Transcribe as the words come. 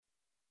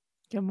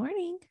Good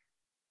morning.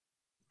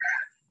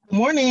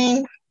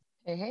 Morning.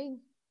 Hey.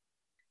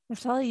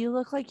 Michelle, you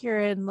look like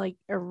you're in like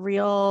a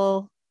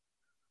real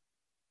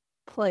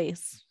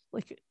place,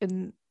 like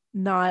in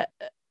not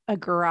a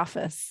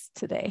garoffice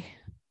today.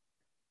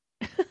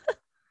 I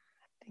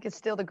think it's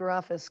still the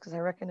Garoffice because I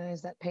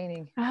recognize that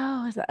painting.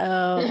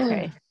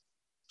 Okay.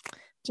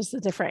 Just a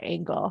different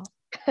angle.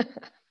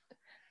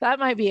 That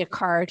might be a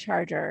car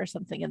charger or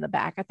something in the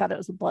back. I thought it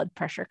was a blood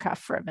pressure cuff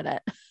for a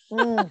minute.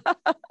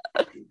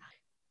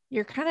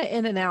 You're kind of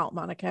in and out,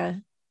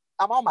 Monica.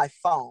 I'm on my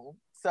phone.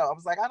 So I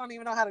was like, I don't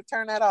even know how to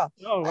turn that off.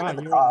 Oh, wow. I'm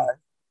in the car.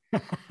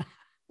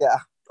 Yeah,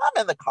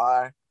 I'm in the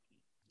car.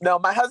 No,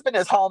 my husband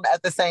is home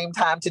at the same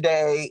time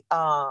today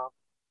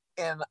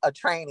in a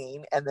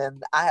training. And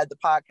then I had the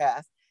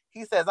podcast.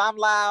 He says, I'm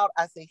loud.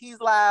 I say, he's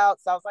loud.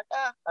 So I was like,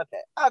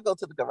 okay, I'll go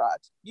to the garage.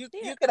 You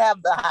could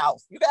have the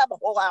house. You could have the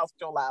whole house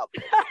still loud.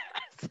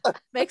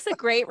 Makes a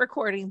great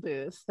recording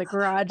booth. The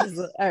garage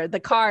or the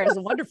car is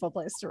a wonderful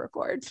place to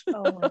record.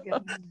 Oh my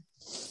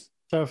goodness.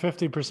 So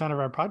 50% of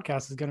our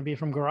podcast is going to be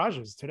from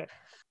garages today.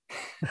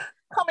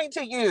 Coming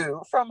to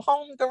you from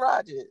home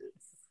garages.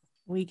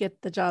 We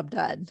get the job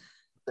done.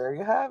 There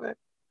you have it.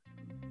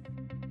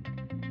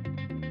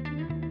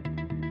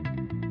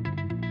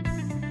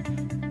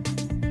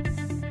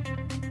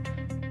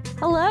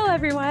 Hello,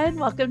 everyone.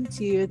 Welcome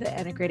to the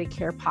Integrated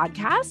Care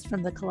Podcast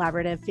from the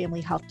Collaborative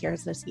Family Healthcare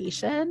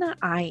Association.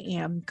 I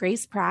am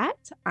Grace Pratt.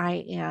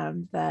 I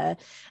am the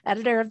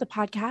editor of the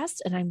podcast,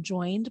 and I'm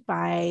joined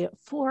by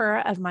four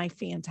of my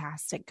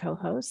fantastic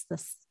co-hosts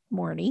this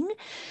morning.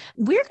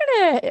 We're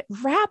going to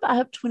wrap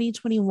up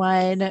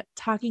 2021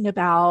 talking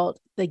about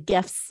the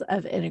gifts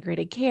of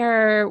integrated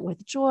care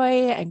with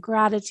joy and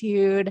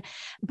gratitude.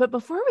 But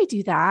before we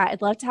do that,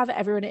 I'd love to have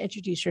everyone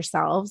introduce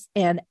yourselves.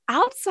 And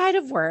outside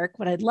of work,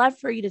 what I'd love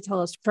for you to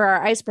tell us for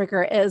our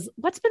icebreaker is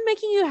what's been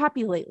making you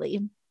happy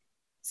lately?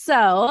 So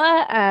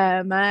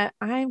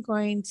I'm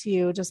going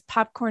to just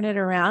popcorn it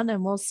around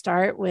and we'll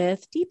start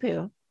with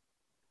Deepu.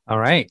 All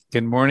right.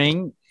 Good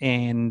morning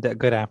and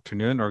good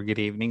afternoon or good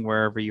evening,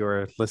 wherever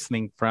you're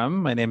listening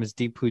from. My name is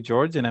Deepu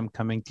George, and I'm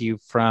coming to you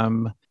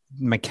from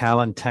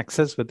McAllen,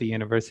 Texas, with the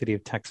University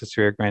of Texas,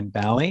 Rio Grande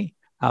Valley.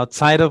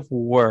 Outside of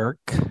work,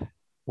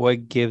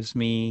 what gives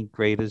me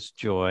greatest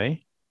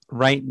joy?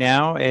 Right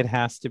now, it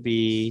has to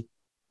be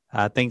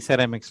things that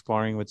I'm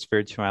exploring with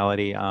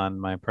spirituality on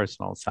my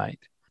personal side,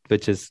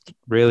 which is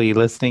really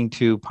listening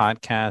to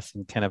podcasts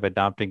and kind of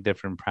adopting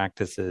different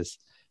practices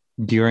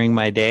during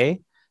my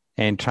day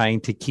and trying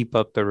to keep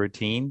up the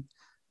routine.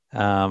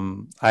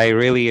 I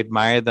really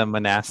admire the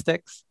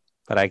monastics,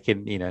 but I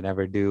can,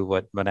 never do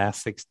what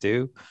monastics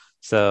do.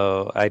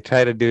 So I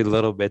try to do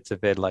little bits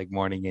of it, like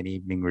morning and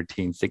evening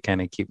routines to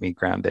kind of keep me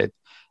grounded.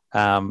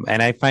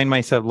 And I find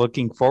myself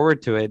looking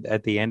forward to it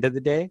at the end of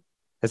the day,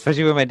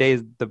 especially when my day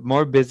is, the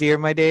more busier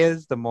my day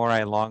is, the more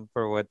I long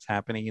for what's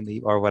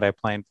happening or what I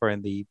plan for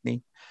in the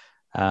evening.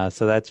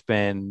 So that's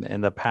been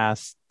in the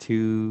past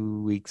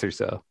 2 weeks or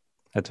so.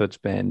 That's what's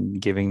been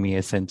giving me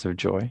a sense of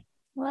joy.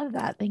 Love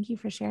that. Thank you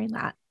for sharing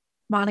that.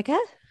 Monica?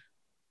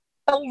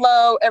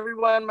 Hello,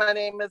 everyone. My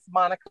name is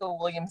Monica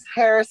Williams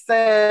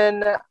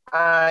Harrison.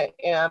 I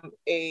am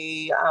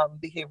a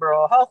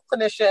behavioral health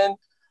clinician,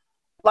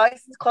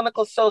 licensed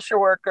clinical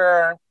social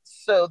worker.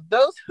 So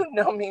those who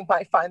know me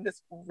might find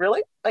this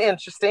really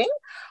interesting.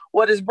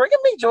 What is bringing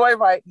me joy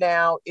right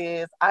now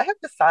is I have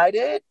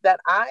decided that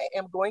I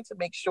am going to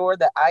make sure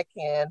that I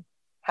can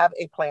have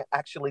a plant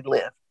actually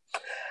live.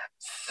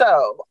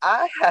 So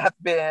I have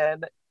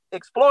been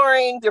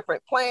exploring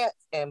different plants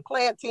and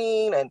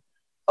planting and,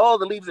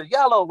 the leaves are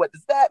yellow. What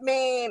does that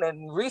mean?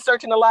 And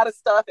researching a lot of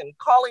stuff and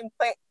calling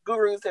plant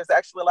gurus. There's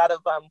actually a lot of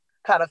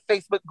kind of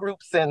Facebook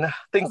groups and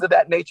things of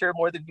that nature,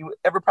 more than you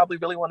ever probably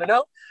really want to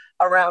know,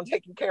 around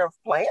taking care of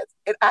plants.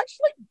 It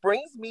actually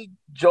brings me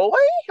joy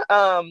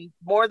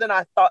more than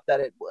I thought that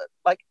it would.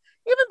 Like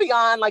even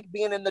beyond like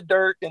being in the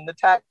dirt and the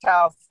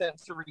tactile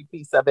sensory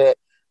piece of it.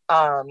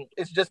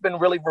 It's just been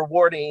really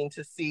rewarding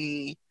to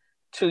see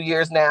 2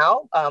 years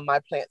now, my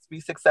plants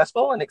be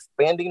successful and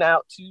expanding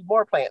out to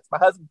more plants. My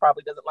husband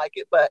probably doesn't like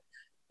it, but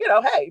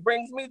hey, it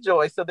brings me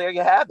joy. So there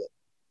you have it.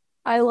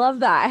 I love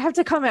that. I have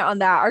to comment on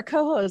that. Our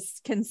co-hosts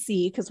can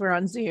see, because we're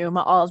on Zoom,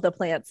 all of the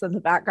plants in the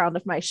background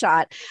of my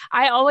shot.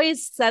 I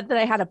always said that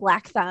I had a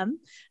black thumb.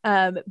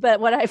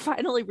 But what I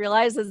finally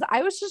realized is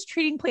I was just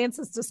treating plants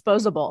as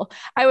disposable.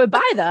 I would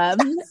buy them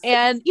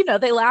and,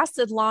 they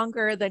lasted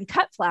longer than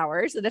cut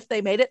flowers. And if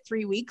they made it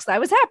 3 weeks, I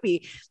was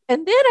happy.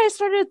 And then I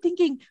started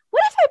thinking,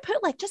 what if I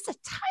put like just a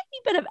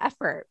tiny bit of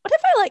effort? What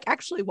if I like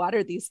actually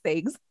water these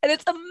things? And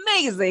it's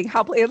amazing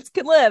how plants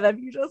can live if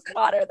you just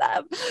water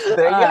them.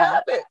 There you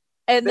have it.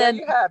 And there then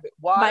you have it.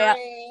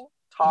 Watering,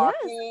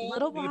 talking,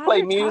 little you water,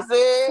 play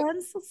music,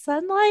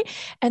 sunlight.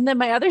 And then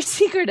my other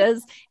secret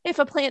is if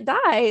a plant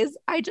dies,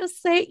 I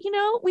just say,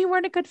 we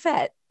weren't a good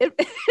fit.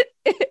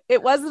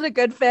 It wasn't a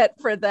good fit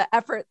for the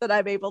effort that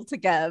I'm able to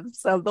give.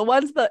 So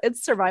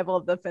it's survival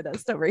of the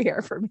fittest over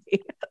here for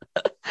me.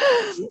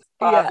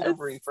 Positive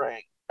reframe.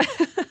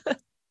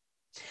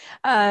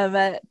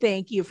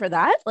 Thank you for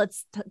that.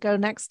 Let's go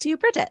next to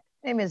Bridget.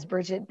 My name is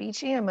Bridget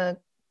Beachy. I'm a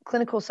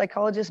clinical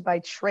psychologist by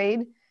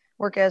trade,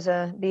 work as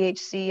a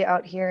BHC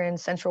out here in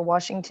Central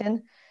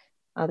Washington,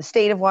 the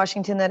state of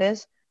Washington, that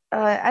is.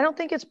 I don't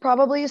think it's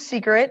probably a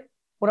secret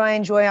what I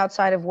enjoy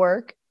outside of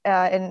work,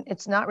 and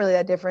it's not really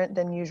that different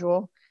than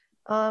usual.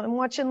 I'm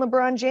watching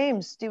LeBron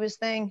James do his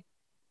thing,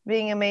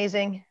 being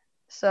amazing.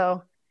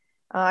 So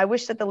I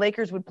wish that the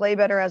Lakers would play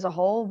better as a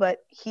whole, but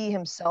he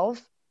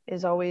himself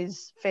is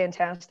always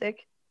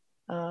fantastic.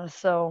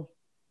 So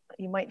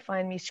you might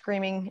find me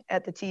screaming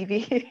at the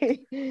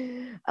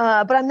TV,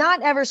 but I'm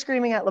not ever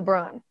screaming at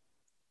LeBron,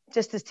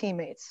 just his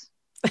teammates.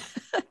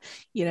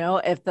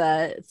 If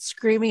the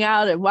screaming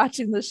out and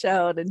watching the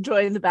show and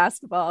enjoying the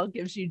basketball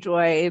gives you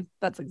joy,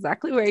 that's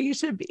exactly where you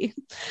should be.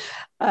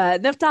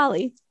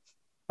 Naftali.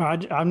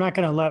 I'm not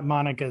going to let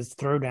Monica's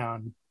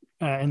throwdown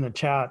in the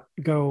chat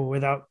go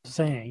without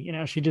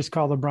saying, she just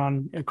called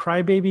LeBron a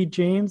crybaby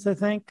James, I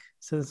think.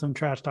 So there's some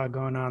trash talk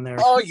going on there.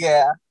 Oh,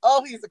 yeah.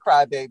 Oh, he's a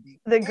crybaby.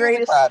 The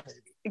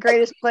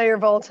greatest player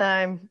of all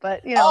time.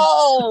 But,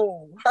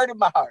 Oh, hurting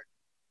my heart.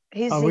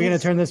 We're going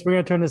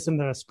to turn this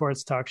into a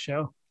sports talk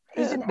show.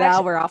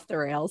 We're off the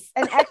rails.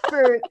 An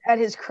expert at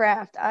his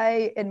craft.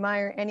 I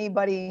admire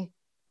anybody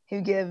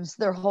who gives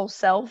their whole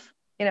self,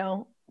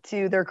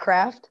 to their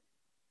craft.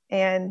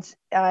 And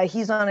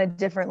he's on a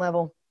different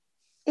level.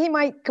 He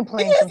might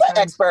complain. He is sometimes.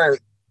 An expert.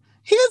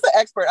 He is an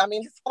expert. I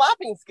mean, his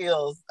flopping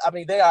skills,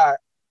 they are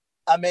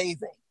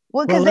amazing.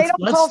 Well, because they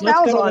don't call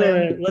fouls on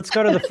him. Let's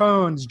go to the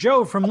phones.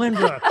 Joe from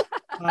Lynbrook.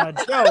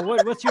 Joe,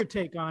 what's your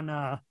take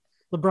on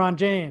LeBron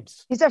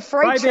James? He's a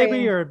freight train.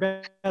 Crybaby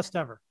or best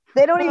ever?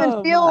 They don't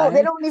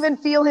even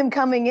feel him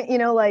coming,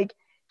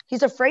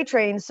 he's a freight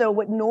train. So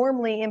what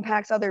normally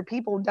impacts other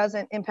people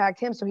doesn't impact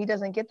him. So he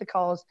doesn't get the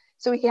calls.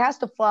 So he has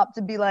to flop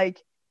to be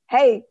like,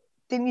 hey,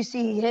 didn't you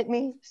see he hit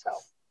me? So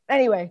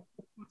anyway,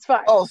 it's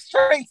fine. Oh,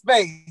 string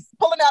space.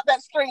 Pulling out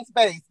that string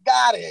space.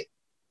 Got it.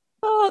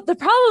 Oh, the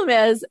problem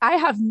is I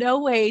have no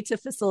way to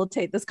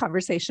facilitate this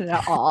conversation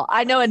at all.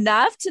 I know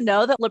enough to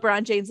know that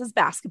LeBron James is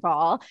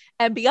basketball.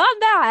 And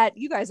beyond that,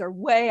 you guys are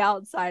way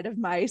outside of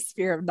my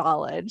sphere of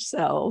knowledge.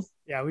 So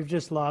yeah, we've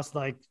just lost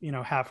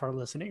half our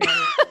listening.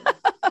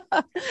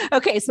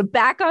 Okay, so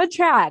back on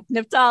track.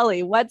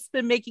 Naftali, what's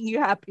been making you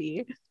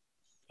happy?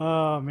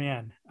 Oh,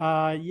 man.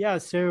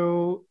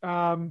 So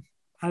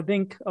I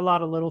think a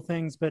lot of little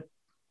things, but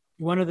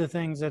one of the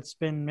things that's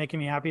been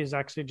making me happy is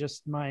actually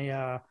just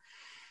my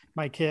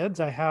kids.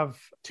 I have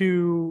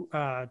two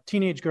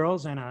teenage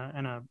girls and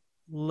a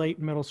late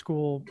middle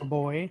school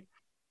boy.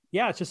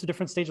 Yeah, it's just a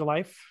different stage of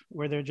life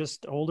where they're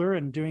just older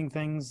and doing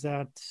things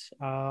that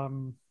are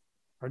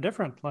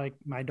different. Like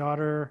my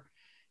daughter,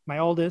 my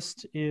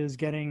oldest, is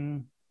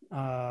getting,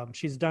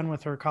 she's done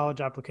with her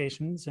college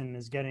applications and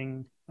is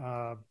getting,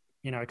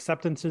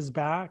 acceptances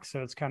back.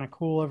 So it's kind of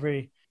cool.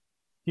 Every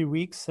few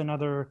weeks,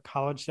 another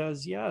college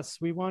says, yes,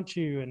 we want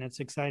you. And it's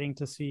exciting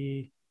to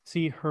see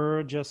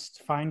her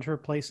just find her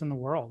place in the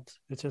world.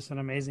 It's just an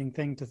amazing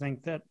thing to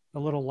think that a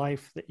little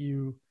life that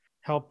you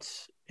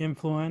helped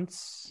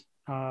influence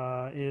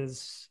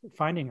is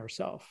finding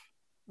herself.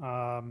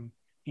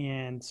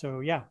 And so,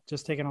 yeah,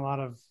 just taking a lot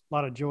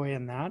of joy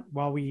in that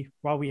while we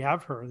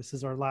have her.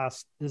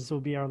 This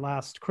will be our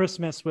last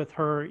Christmas with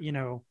her,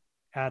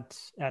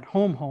 at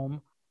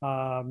home.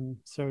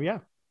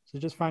 So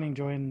just finding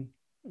joy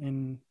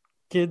in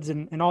kids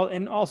and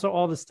also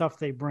all the stuff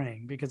they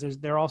bring, because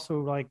they're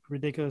also like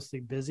ridiculously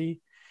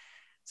busy.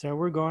 So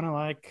we're going to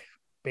like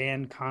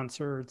band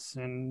concerts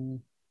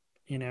and,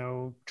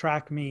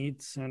 track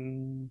meets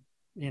and,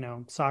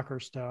 soccer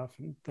stuff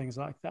and things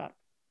like that.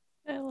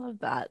 I love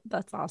that.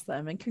 That's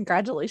awesome. And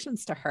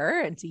congratulations to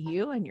her and to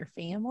you and your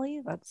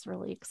family. That's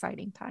really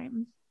exciting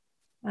time.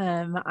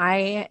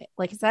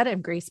 Like I said,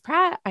 I'm Grace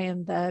Pratt. I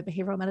am the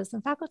behavioral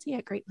medicine faculty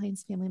at Great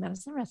Plains Family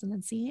Medicine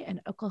Residency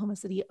in Oklahoma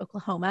City,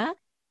 Oklahoma.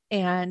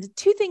 And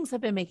two things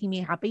have been making me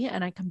happy,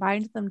 and I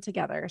combined them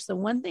together. So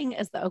one thing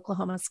is the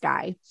Oklahoma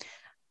sky.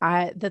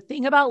 The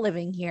thing about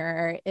living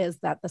here is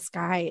that the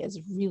sky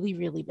is really,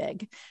 really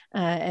big.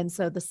 And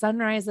so the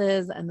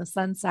sunrises and the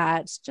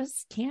sunsets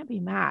just can't be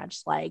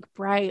matched, like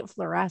bright,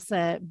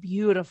 fluorescent,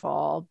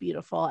 beautiful,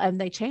 beautiful. And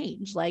they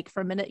change. Like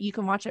for a minute, you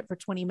can watch it for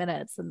 20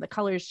 minutes and the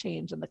colors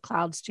change and the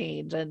clouds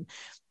change. And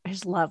I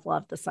just love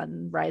the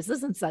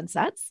sunrises and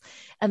sunsets.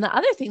 And the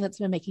other thing that's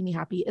been making me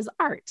happy is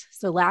art.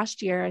 So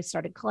last year I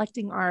started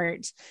collecting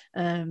art,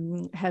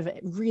 have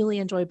really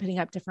enjoyed putting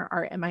up different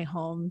art in my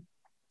home.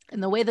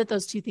 And the way that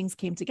those two things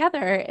came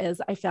together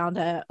is I found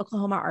an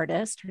Oklahoma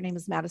artist. Her name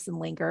is Madison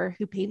Langer,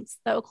 who paints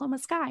the Oklahoma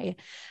sky.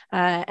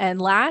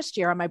 And last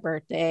year on my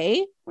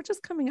birthday, which is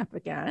coming up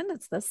again.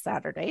 It's this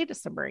Saturday,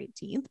 December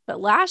 18th.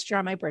 But last year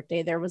on my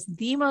birthday, there was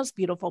the most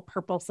beautiful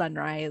purple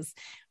sunrise.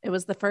 It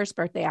was the first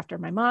birthday after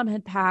my mom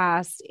had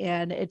passed,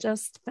 and it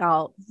just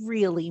felt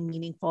really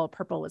meaningful.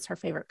 Purple was her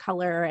favorite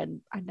color, and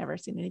I'd never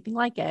seen anything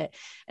like it.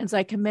 And so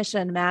I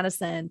commissioned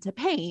Madison to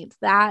paint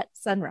that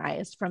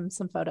sunrise from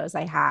some photos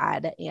I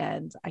had,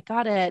 and I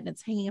got it, and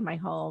it's hanging in my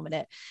home.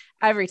 And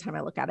every time I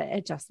look at it,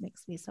 it just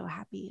makes me so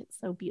happy. It's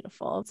so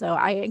beautiful. So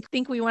I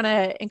think we want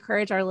to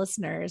encourage our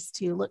listeners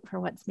to look for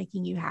what's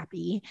making you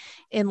happy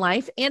in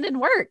life and in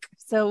work.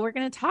 So we're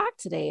going to talk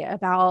today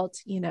about,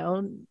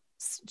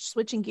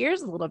 switching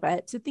gears a little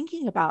bit to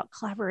thinking about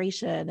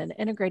collaboration and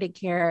integrated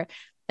care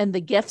and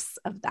the gifts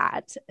of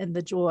that and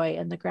the joy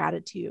and the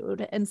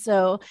gratitude. And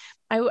so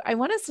I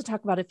want us to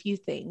talk about a few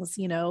things,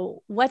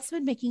 what's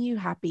been making you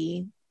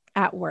happy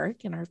at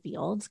work in our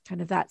field,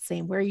 kind of that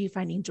same, where are you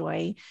finding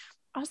joy?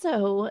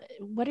 Also,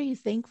 what are you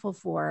thankful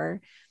for?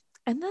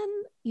 And then,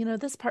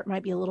 this part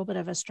might be a little bit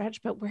of a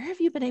stretch, but where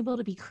have you been able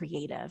to be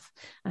creative?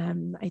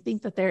 I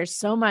think that there's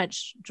so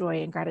much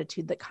joy and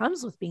gratitude that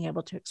comes with being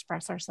able to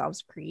express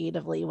ourselves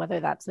creatively, whether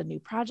that's a new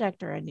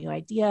project or a new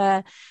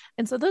idea.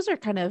 And so those are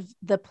kind of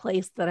the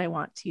place that I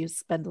want to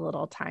spend a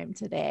little time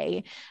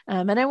today.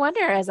 And I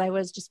wonder, as I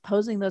was just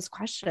posing those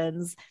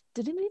questions,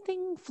 did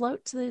anything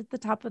float to the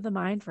top of the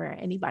mind for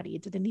anybody?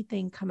 Did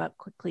anything come up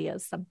quickly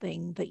as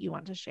something that you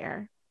want to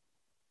share?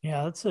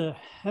 Yeah,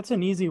 that's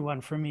an easy one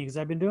for me because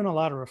I've been doing a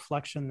lot of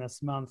reflection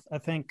this month. I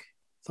think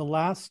the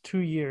last 2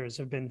 years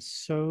have been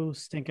so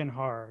stinking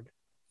hard,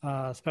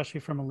 especially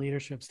from a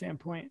leadership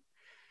standpoint.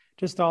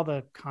 Just all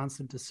the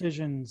constant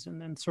decisions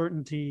and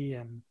uncertainty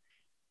and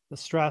the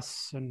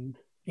stress and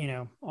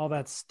all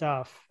that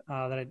stuff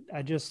that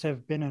I just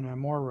have been in a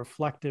more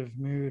reflective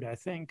mood, I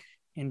think,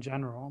 in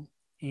general,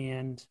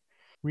 and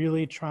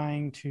really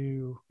trying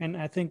to, and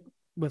I think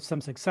with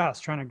some success,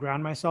 trying to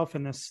ground myself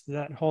in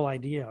that whole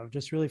idea of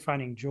just really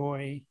finding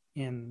joy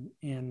in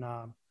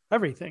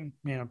everything,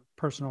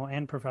 personal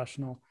and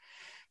professional.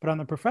 But on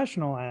the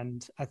professional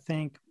end, I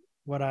think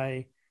what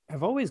I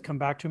have always come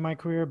back to in my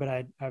career, but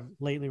I've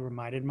lately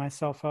reminded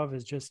myself of,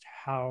 is just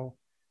how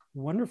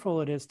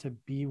wonderful it is to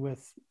be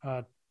with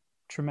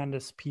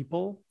tremendous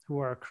people who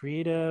are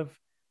creative,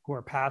 who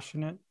are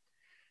passionate.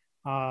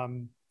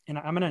 And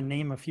I'm going to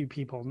name a few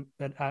people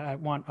that I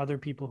want other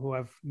people who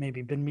I've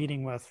maybe been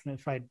meeting with.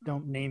 If I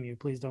don't name you,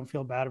 please don't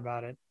feel bad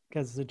about it.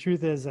 Because the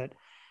truth is that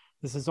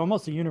this is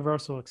almost a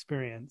universal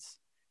experience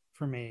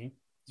for me.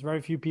 There's very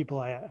few people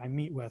I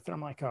meet with. And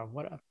I'm like, oh,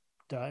 what a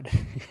dud,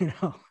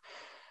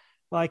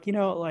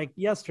 Like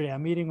yesterday,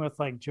 I'm meeting with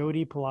like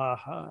Jody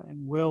Palaha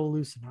and Will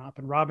Loosenhop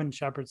and Robin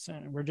Shepherdson.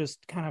 And we're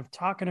just kind of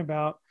talking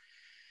about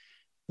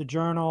the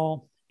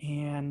journal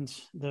and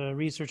the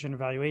research and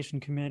evaluation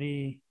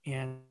committee,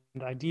 and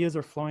ideas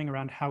are flowing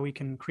around how we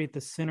can create the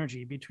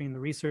synergy between the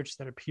research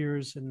that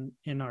appears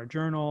in our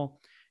journal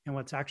and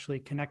what's actually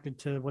connected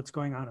to what's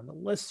going on in the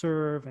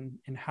listserv,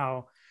 and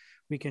how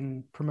we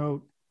can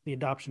promote the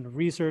adoption of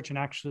research. And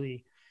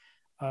actually,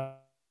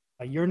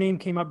 your name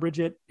came up,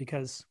 Bridget,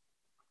 because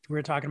we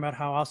were talking about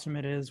how awesome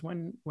it is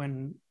when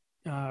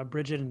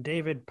Bridget and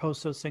David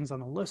post those things on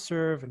the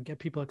listserv and get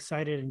people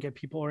excited and get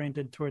people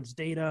oriented towards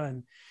data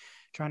and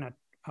trying to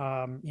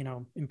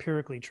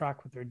empirically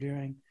track what they're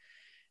doing.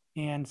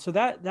 And so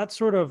that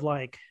sort of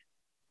like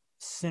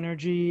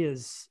synergy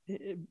is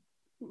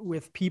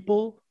with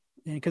people,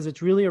 because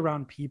it's really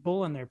around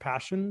people and their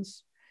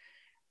passions.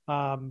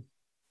 That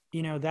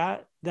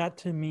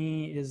to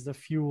me is the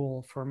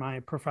fuel for my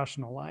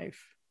professional life.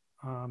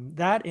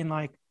 That in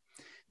like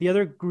the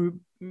other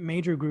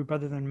major group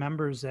other than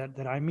members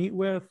that I meet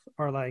with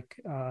are like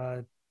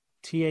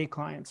TA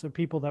clients, so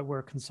people that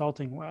we're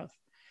consulting with.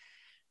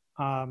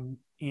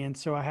 And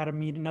so I had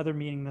another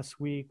meeting this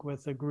week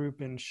with a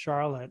group in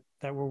Charlotte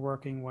that we're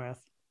working with.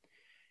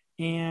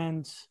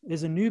 And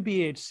there's a new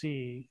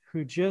BHC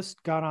who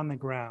just got on the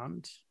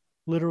ground.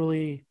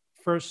 Literally,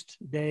 first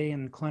day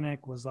in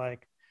clinic was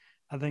like,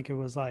 I think it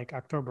was like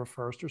October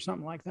 1st or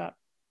something like that.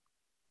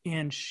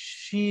 And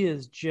she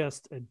is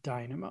just a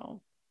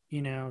dynamo.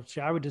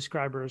 I would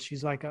describe her as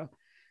she's like a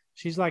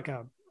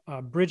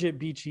Bridget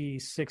Beachy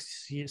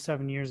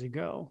 6-7 years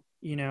ago,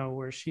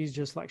 where she's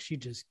just like, she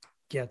just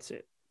gets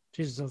it.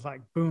 She's just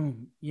like,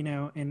 boom,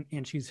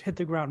 and she's hit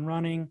the ground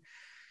running,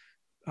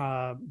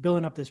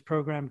 building up this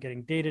program,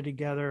 getting data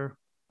together,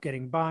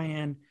 getting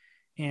buy-in.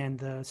 And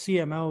the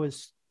CMO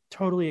is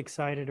totally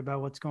excited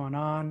about what's going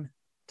on,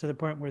 to the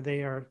point where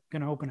they are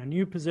going to open a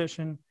new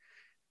position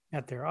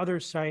at their other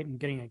site and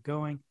getting it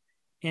going.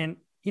 And,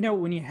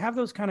 when you have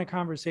those kind of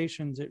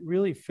conversations, it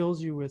really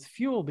fills you with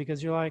fuel,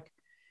 because you're like,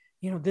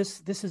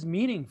 this is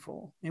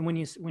meaningful. And when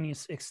you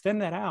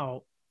extend that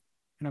out,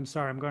 and I'm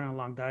sorry, I'm going on a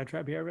long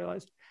diatribe here, I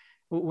realized.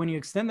 When you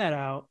extend that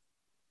out,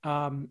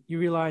 you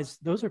realize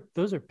those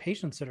are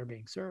patients that are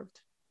being served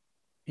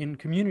in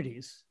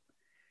communities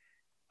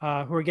who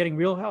are getting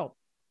real help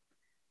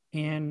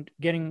and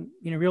getting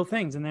real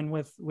things. And then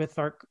with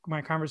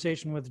my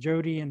conversation with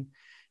Jody and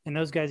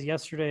those guys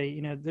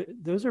yesterday,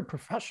 those are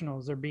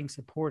professionals that are being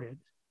supported,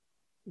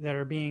 that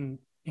are being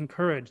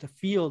encouraged. The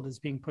field is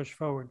being pushed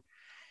forward.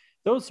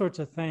 Those sorts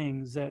of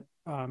things that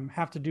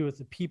have to do with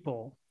the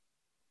people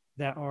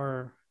that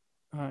are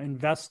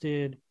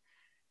invested,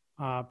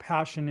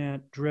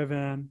 passionate,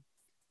 driven.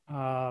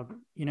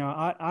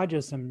 I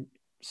just am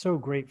so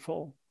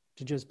grateful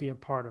to just be a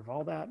part of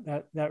all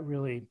that. That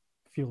really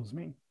fuels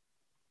me.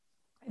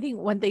 I think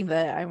one thing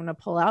that I want to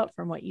pull out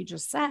from what you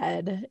just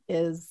said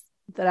is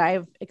that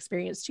I've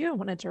experienced too, I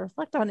wanted to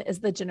reflect on, is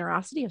the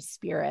generosity of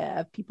spirit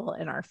of people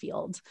in our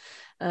field.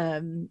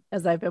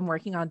 As I've been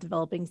working on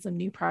developing some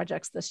new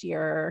projects this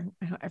year,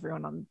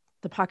 everyone on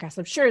the podcast,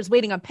 I'm sure, is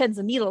waiting on pins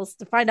and needles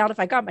to find out if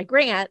I got my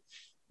grant.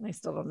 I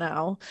still don't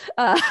know.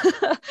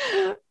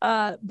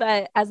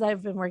 But as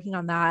I've been working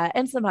on that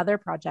and some other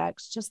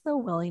projects, just the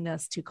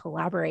willingness to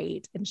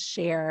collaborate and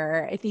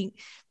share, I think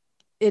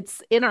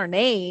it's in our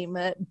name,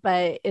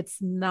 but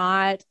it's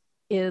not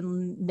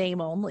in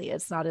name only.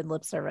 It's not in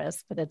lip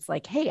service, but it's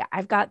like, hey,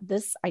 I've got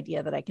this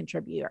idea that I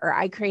contribute, or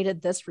I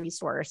created this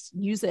resource,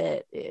 use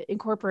it,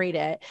 incorporate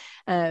it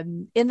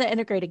in the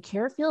integrated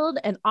care field,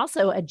 and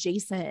also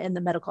adjacent in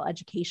the medical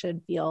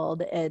education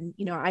field. And,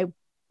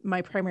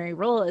 my primary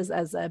role is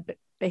as a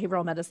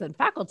behavioral medicine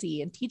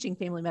faculty and teaching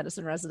family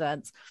medicine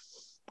residents.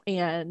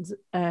 And,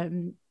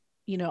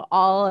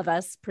 all of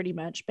us pretty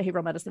much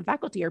behavioral medicine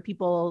faculty are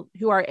people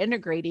who are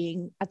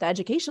integrating at the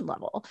education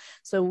level.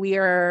 So we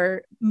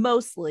are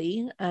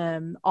mostly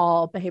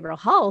all behavioral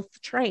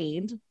health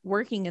trained,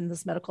 working in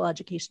this medical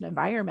education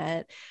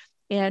environment.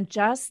 And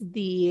just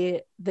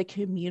the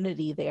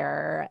community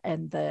there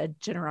and the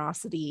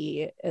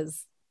generosity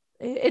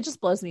it just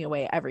blows me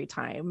away every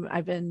time.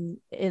 I've been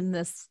in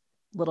this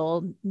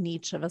little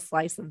niche of a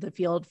slice of the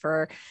field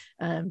for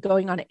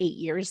going on 8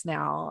 years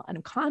now, and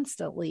I'm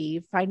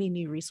constantly finding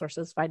new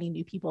resources, finding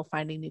new people,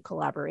 finding new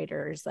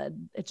collaborators.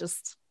 And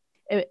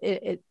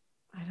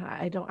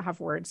I don't have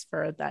words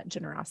for that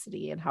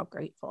generosity and how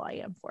grateful I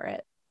am for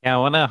it. Yeah, I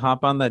want to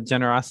hop on the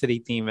generosity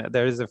theme.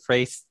 There's a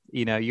phrase,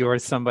 you are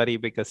somebody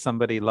because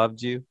somebody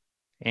loved you.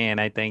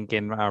 And I think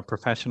in our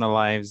professional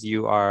lives,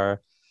 you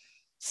are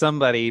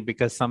somebody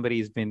because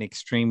somebody's been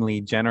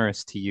extremely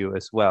generous to you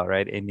as well,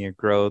 right? In your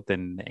growth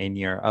and in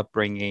your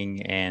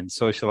upbringing and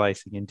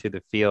socializing into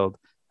the field.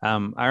 I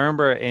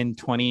remember in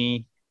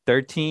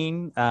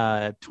 2013,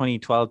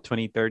 2012,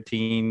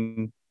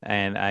 2013,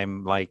 and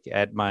I'm like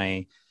at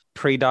my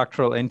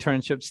pre-doctoral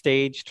internship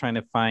stage trying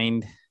to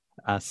find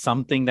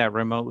something that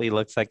remotely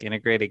looks like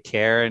integrated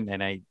care.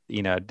 And I,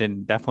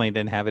 definitely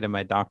didn't have it in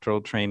my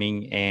doctoral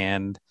training.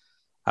 And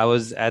I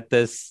was at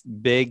this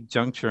big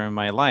juncture in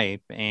my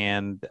life,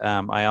 and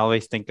I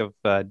always think of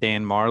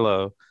Dan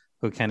Marlowe,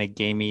 who kind of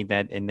gave me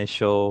that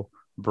initial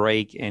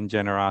break in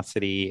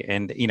generosity.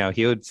 And,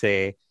 he would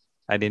say,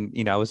 I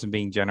wasn't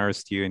being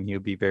generous to you, and he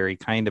would be very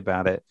kind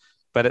about it.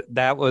 But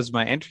that was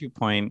my entry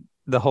point.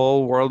 The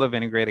whole world of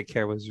integrated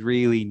care was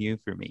really new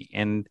for me.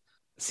 And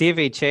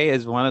CFHA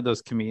is one of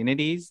those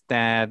communities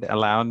that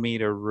allowed me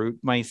to root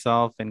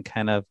myself and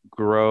kind of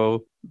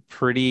grow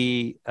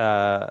pretty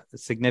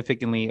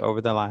significantly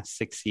over the last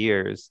 6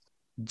 years,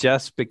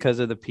 just because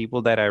of the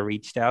people that I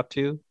reached out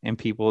to and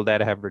people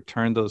that have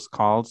returned those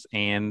calls,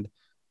 and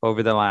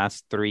over the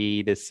last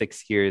 3 to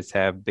 6 years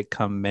have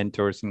become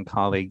mentors and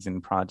colleagues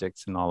in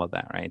projects and all of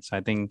that, right? So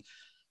I think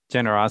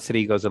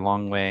generosity goes a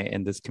long way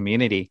in this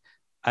community.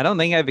 I don't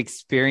think I've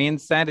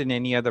experienced that in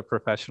any other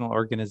professional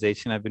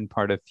organization. I've been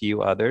part of a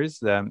few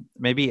others.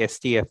 Maybe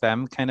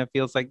STFM kind of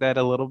feels like that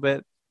a little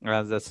bit,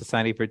 as the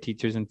Society for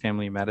Teachers in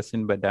Family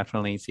Medicine, but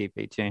definitely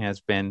CFHA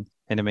has been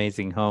an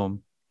amazing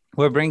home.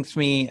 What brings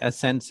me a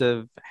sense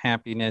of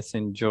happiness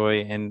and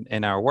joy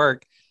in our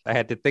work, I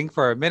had to think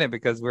for a minute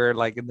because we're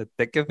like in the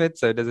thick of it,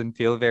 so it doesn't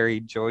feel very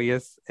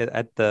joyous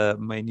at the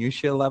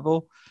minutiae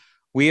level.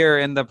 We are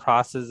in the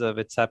process of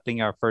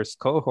accepting our first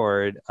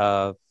cohort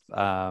of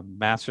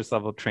master's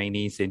level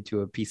trainees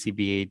into a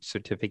PCBH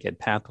certificate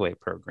pathway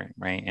program,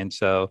 right? And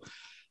so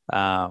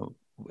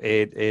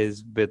it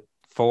is with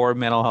 4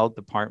 mental health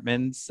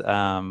departments,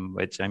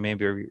 which I may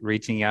be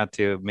reaching out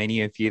to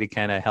many of you to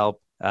kind of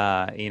help,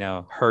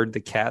 herd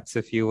the cats,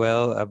 if you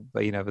will,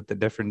 with the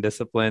different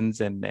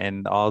disciplines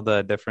and all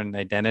the different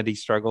identity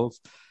struggles.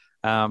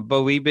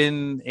 But we've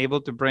been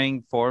able to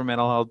bring 4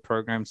 mental health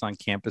programs on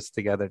campus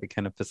together to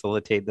kind of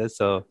facilitate this.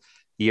 So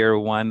year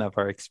 1 of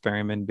our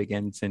experiment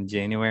begins in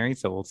January.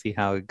 So we'll see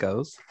how it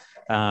goes.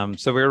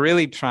 So we're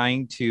really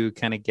trying to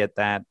kind of get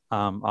that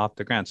off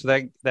the ground. So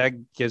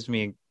that gives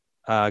me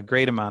a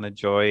great amount of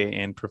joy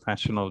and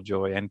professional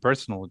joy and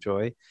personal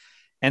joy.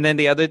 And then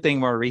the other thing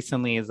more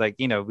recently is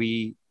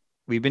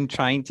we've been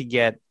trying to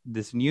get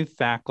this new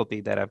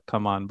faculty that have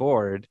come on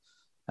board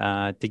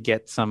to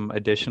get some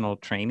additional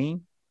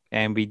training.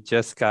 And we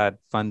just got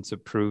funds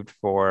approved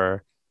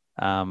for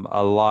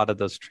a lot of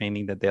those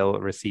training that they'll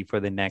receive for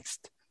the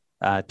next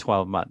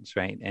 12 months,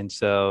 right? And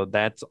so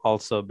that's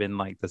also been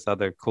like this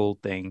other cool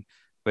thing,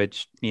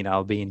 which,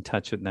 I'll be in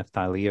touch with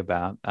Neftali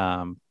about.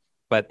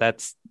 But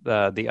that's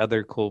the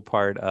other cool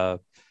part of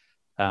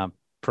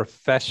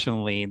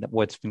professionally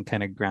what's been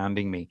kind of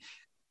grounding me.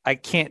 I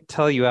can't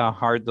tell you how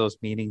hard those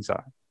meetings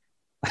are.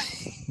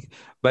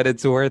 but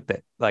it's worth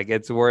it. Like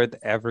it's worth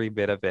every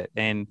bit of it.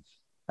 And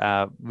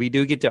we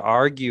do get to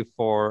argue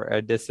for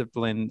a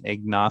discipline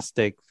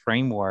agnostic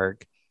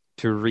framework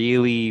to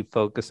really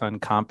focus on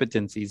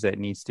competencies that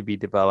needs to be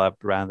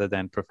developed rather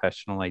than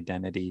professional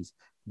identities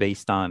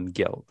based on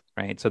guilt,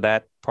 right? So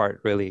that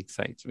part really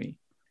excites me.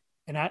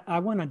 And I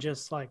want to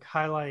just like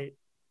highlight,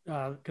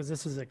 because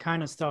this is the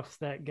kind of stuff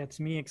that gets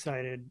me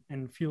excited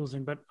and fuels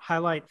in, but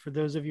highlight for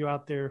those of you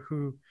out there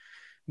who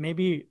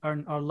maybe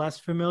are less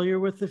familiar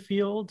with the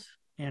field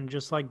and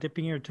just like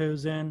dipping your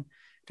toes in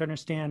to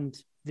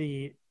understand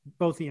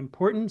both the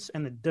importance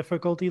and the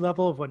difficulty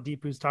level of what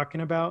Deepu's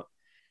talking about.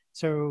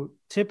 So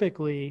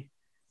typically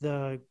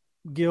the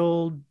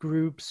guild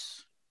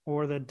groups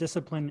or the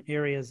discipline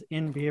areas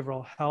in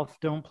behavioral health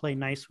don't play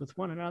nice with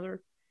one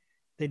another.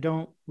 They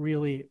don't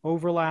really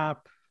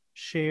overlap,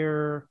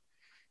 share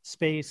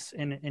space,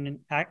 and in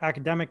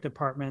academic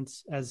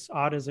departments, as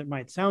odd as it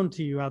might sound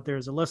to you out there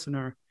as a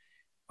listener,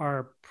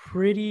 are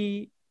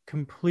pretty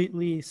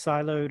completely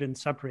siloed and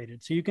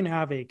separated. So you can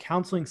have a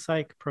counseling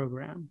psych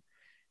program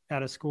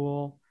at a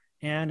school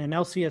and an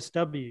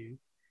LCSW,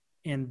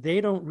 and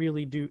they don't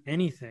really do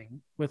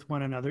anything with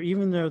one another,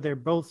 even though they're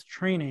both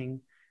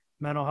training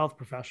mental health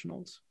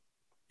professionals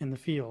in the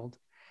field.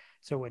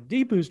 So what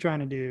Deepu's trying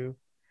to do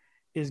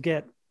is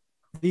get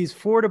these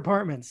 4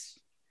 departments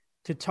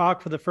to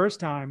talk for the first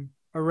time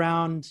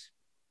around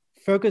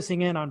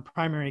focusing in on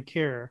primary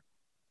care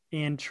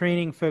and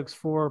training folks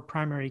for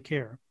primary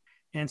care.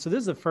 And so this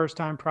is the first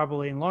time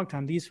probably in a long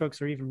time these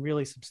folks are even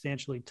really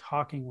substantially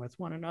talking with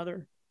one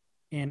another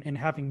and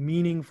having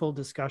meaningful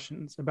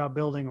discussions about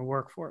building a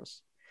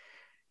workforce.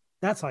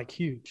 That's like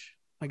huge.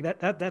 Like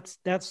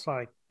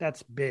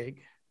that's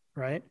big,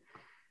 right?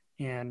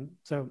 And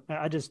so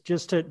I just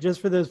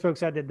for those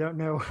folks out that don't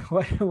know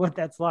what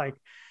that's like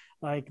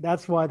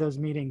that's why those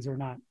meetings are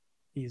not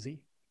easy.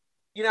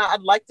 You know,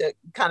 I'd like to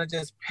kind of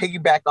just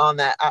piggyback on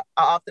that. I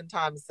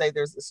oftentimes say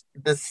there's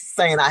this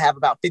saying I have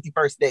about 50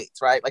 first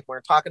dates, right? Like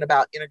we're talking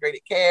about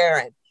integrated care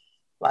and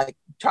like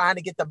trying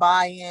to get the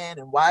buy-in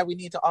and why we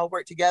need to all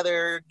work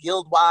together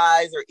guild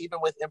wise, or even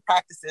within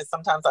practices.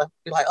 Sometimes I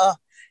feel like, oh,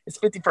 it's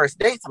 50 first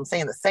dates. I'm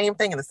saying the same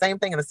thing and the same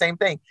thing and the same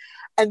thing.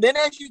 And then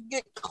as you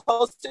get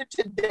closer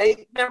to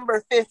date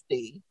number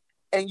 50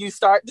 and you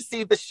start to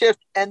see the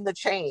shift and the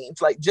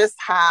change, like just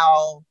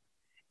how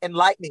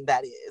enlightening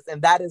that is.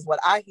 And that is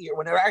what I hear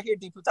whenever I hear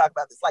Deepu talk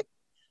about this. Like,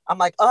 I'm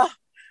like, oh,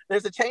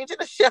 there's a change and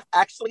a shift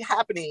actually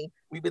happening.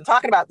 We've been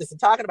talking about this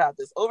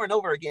over and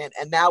over again.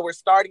 And now we're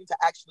starting to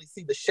actually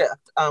see the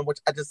shift, which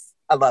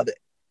I love it.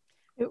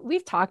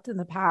 We've talked in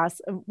the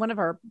past, one of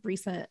our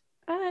recent,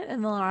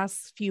 in the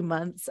last few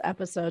months,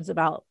 episodes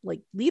about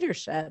like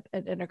leadership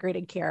and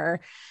integrated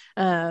care,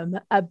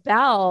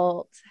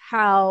 about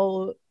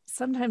how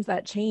sometimes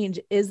that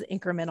change is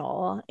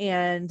incremental,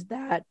 and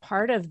that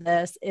part of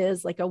this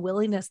is like a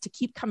willingness to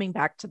keep coming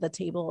back to the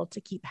table,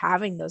 to keep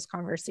having those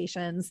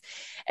conversations.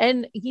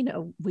 And, you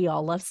know, we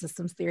all love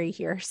systems theory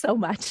here so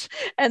much.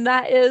 And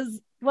that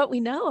is what we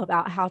know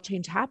about how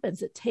change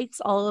happens. It takes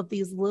all of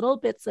these little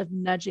bits of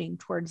nudging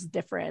towards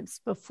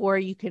difference before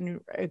you can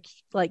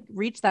like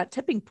reach that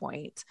tipping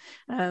point,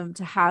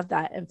 to have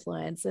that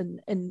influence.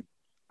 And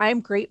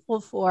I'm grateful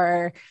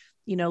for,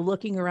 you know,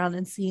 looking around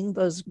and seeing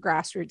those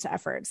grassroots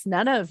efforts.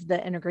 None of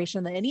the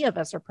integration that any of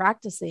us are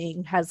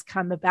practicing has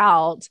come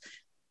about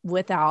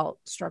without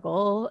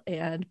struggle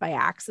and by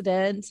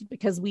accident,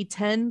 because we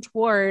tend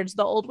towards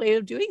the old way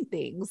of doing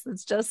things.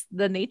 It's just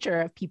the nature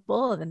of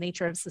people and the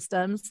nature of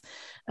systems.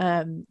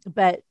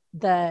 But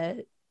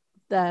the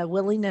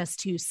willingness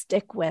to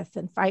stick with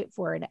and fight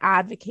for and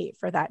advocate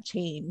for that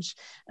change,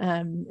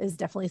 is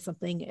definitely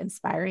something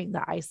inspiring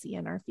that I see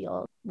in our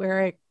field.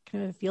 We're a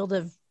kind of a field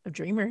of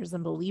dreamers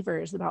and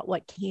believers about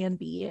what can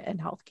be in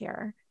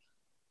healthcare.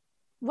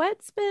 How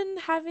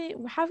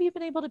have you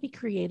been able to be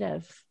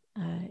creative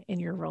in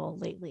your role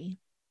lately?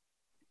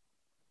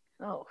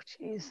 Oh,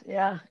 geez.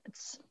 Yeah.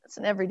 It's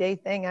an everyday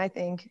thing, I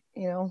think,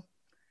 you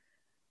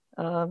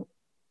know.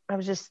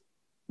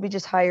 We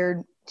just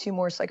hired 2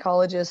 more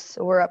psychologists.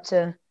 So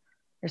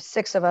there's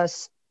 6 of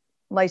us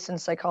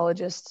licensed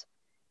psychologists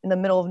in the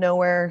middle of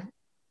nowhere,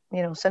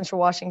 you know, Central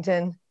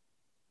Washington.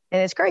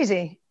 And it's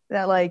crazy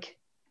that like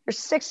there's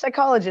 6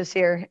 psychologists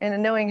here,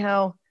 and knowing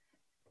how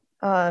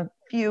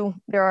few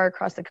there are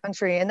across the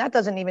country. And that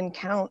doesn't even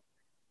count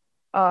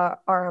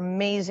our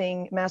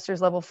amazing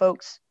master's level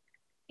folks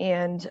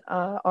and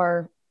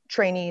our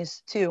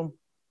trainees too.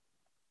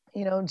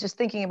 You know, just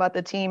thinking about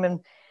the team and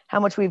how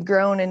much we've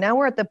grown. And now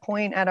we're at the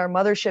point at our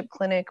mothership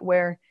clinic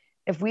where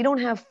if we don't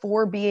have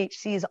 4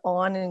 BHCs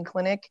on in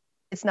clinic,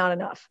 it's not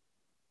enough.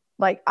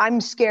 Like,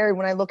 I'm scared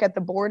when I look at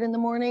the board in the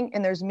morning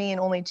and there's me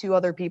and only 2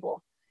 other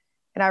people.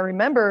 And I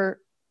remember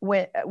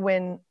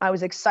when I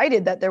was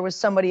excited that there was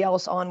somebody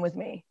else on with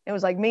me. It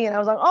was like me, and I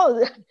was like,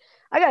 oh,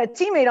 I got a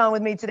teammate on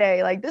with me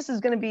today. Like, this is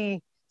going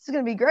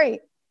to be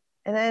great.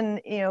 And then,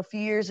 you know, a few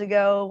years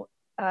ago,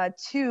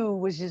 2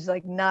 was just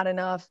like not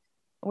enough.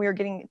 We were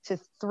getting to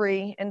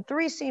 3, and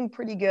 3 seemed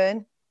pretty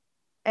good.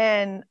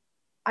 And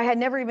I had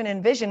never even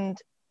envisioned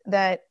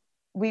that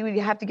we would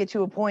have to get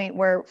to a point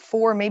where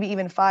 4, maybe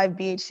even 5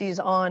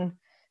 BHCs on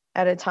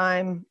at a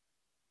time.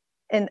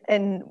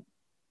 And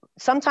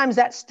sometimes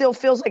that still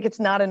feels like it's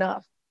not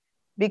enough,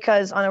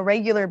 because on a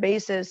regular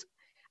basis,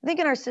 I think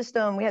in our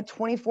system, we had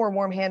 24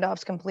 warm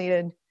handoffs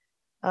completed.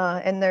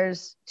 And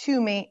there's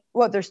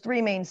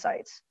 3 main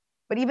sites,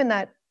 but even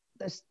that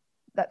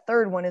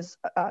third one is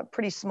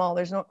pretty small.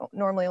 There's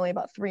normally only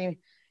about 3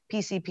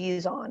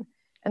 PCPs on.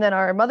 And then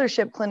our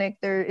mothership clinic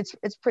there,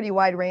 it's pretty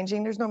wide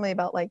ranging. There's normally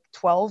about like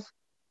 12,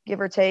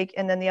 give or take.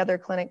 And then the other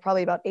clinic,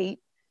 probably about 8.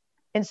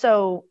 And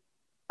so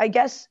I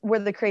guess where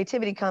the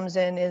creativity comes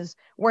in is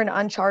we're in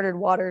uncharted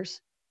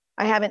waters.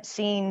 I haven't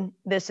seen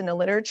this in the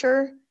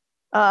literature.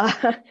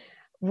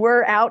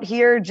 We're out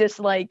here just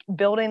like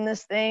building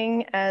this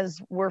thing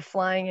as we're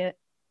flying it.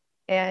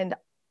 And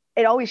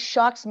it always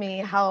shocks me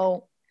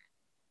how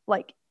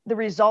like the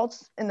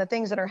results and the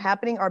things that are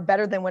happening are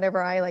better than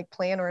whatever I like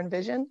plan or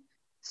envision.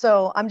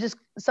 So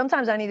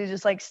sometimes I need to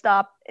just like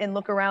stop and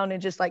look around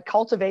and just like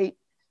cultivate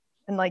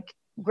and like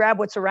grab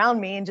what's around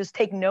me and just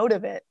take note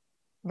of it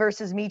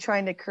versus me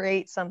trying to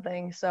create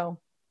something. So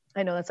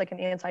I know that's like an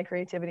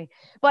anti-creativity,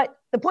 but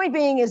the point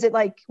being is that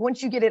like,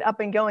 once you get it up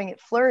and going, it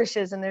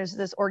flourishes and there's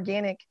this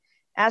organic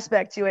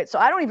aspect to it. So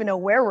I don't even know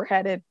where we're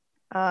headed.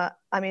 I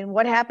mean,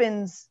 what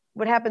happens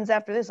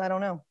after this? I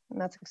don't know. And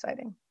that's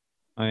exciting.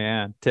 Oh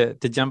yeah. To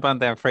jump on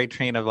that freight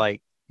train of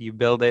like, you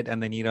build it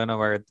and then you don't know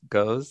where it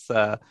goes.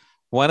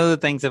 One of the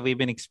things that we've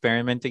been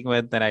experimenting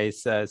with that I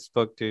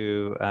spoke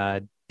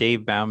to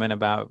Dave Bauman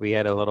about, we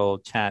had a little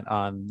chat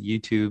on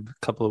YouTube a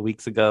couple of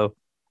weeks ago.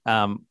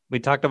 We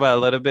talked about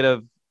a little bit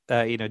of,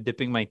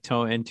 dipping my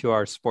toe into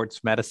our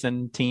sports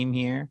medicine team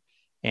here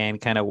and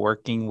kind of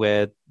working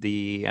with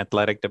the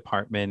athletic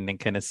department and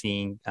kind of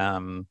seeing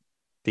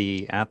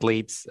the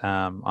athletes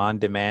on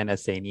demand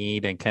as they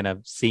need and kind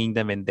of seeing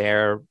them in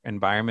their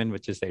environment,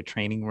 which is their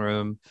training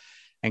room,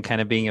 and kind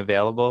of being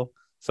available.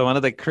 So one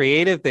of the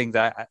creative things,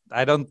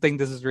 I don't think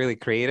this is really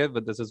creative,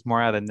 but this is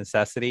more out of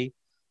necessity.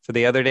 So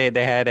the other day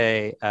they had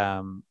a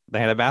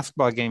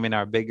basketball game in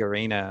our big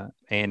arena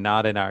and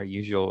not in our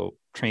usual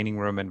training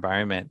room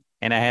environment.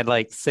 And I had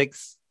like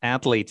 6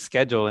 athletes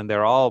scheduled and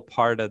they're all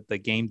part of the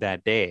game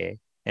that day.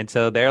 And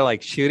so they're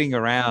like shooting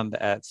around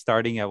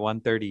starting at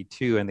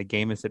 1:32 and the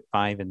game is at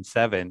 5 and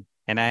 7.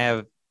 And I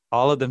have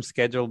all of them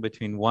scheduled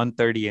between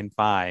 1:30 and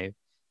 5.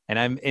 And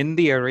I'm in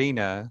the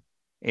arena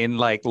in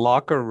like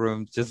locker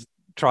rooms, just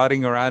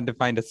trotting around to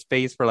find a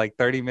space for like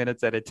 30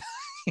 minutes at a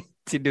time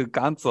to do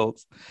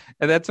consults.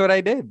 And that's what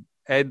I did.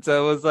 And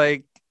so it was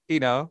like,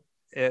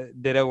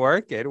 did it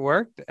work? It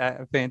worked.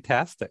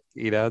 Fantastic.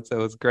 So it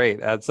was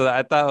great. So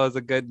I thought it was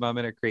a good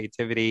moment of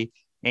creativity.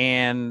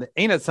 And,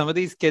 some of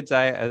these kids,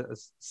 I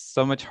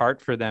so much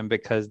heart for them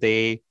because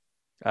they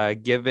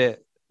give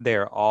it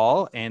their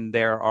all. And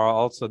there are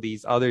also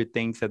these other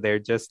things that they're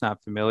just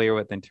not familiar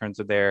with in terms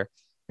of their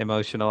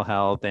emotional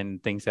health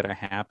and things that are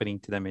happening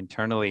to them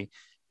internally.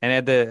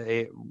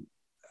 And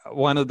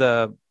one of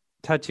the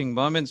touching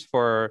moments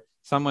for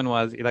someone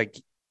was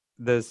like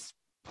this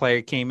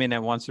player came in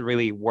and wants to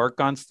really work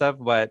on stuff,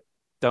 but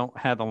don't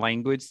have the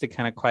language to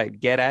kind of quite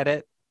get at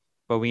it.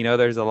 But we know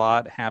there's a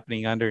lot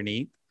happening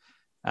underneath.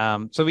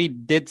 So we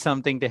did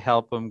something to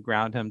help him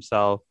ground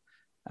himself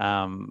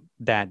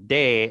that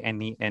day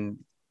and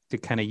to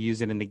kind of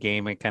use it in the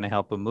game and kind of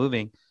help him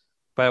moving.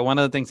 But one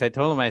of the things I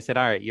told him, I said,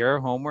 all right, your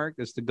homework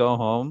is to go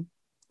home.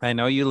 I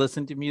know you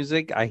listen to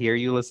music. I hear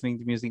you listening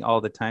to music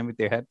all the time with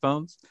your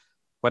headphones.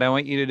 What I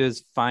want you to do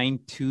is find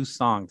 2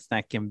 songs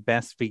that can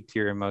best speak to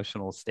your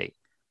emotional state.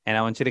 And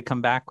I want you to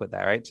come back with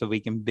that, right? So we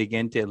can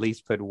begin to at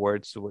least put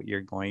words to what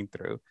you're going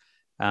through.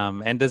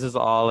 And this is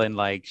all in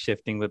like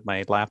shifting with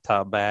my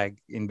laptop bag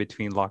in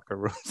between locker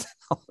rooms and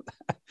all of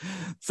that.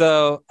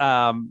 So,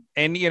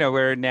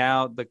 we're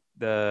now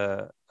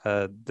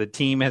the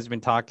team has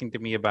been talking to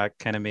me about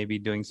kind of maybe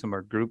doing some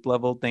more group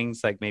level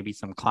things, like maybe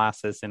some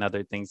classes and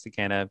other things to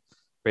kind of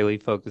really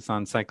focus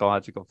on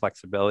psychological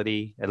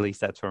flexibility. At least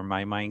that's where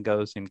my mind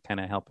goes in kind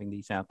of helping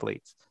these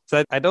athletes.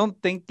 So I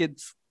don't think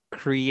it's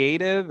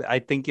creative. I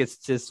think it's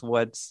just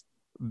what's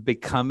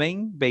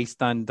becoming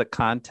based on the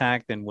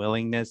contact and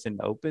willingness and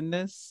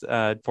openness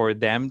for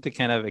them to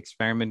kind of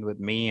experiment with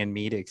me and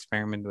me to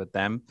experiment with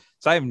them.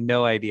 So I have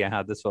no idea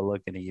how this will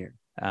look in a year.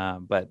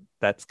 But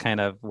that's kind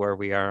of where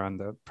we are on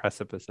the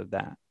precipice of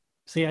that.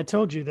 See, I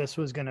told you this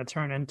was going to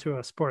turn into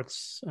a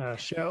sports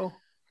show.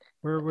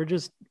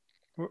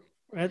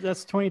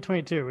 That's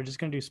 2022. We're just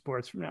going to do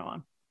sports from now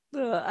on.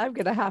 I'm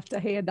going to have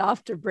to hand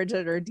off to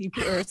Bridget or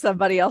DP or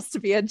somebody else to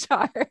be in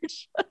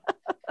charge.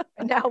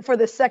 And now for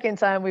the second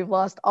time, we've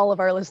lost all of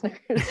our listeners.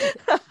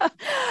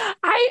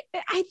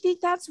 I think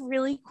that's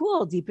really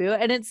cool, Deepu.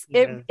 And it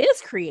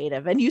is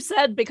creative. And you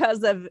said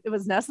because of it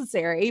was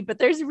necessary, but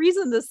there's a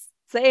reason this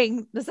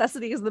saying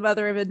necessity is the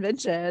mother of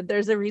invention.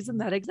 There's a reason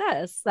that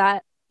exists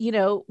that,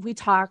 we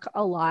talk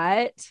a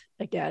lot,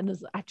 again,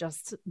 I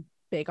just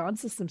big on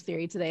systems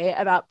theory today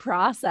about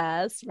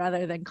process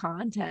rather than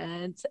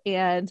content.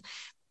 And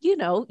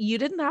you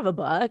didn't have a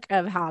book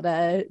of how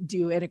to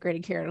do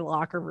integrated care in a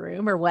locker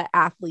room or what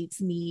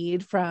athletes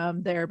need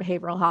from their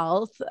behavioral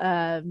health,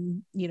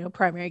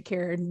 primary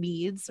care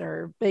needs,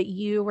 but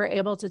you were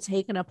able to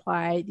take and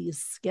apply these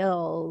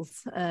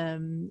skills,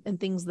 and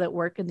things that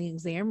work in the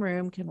exam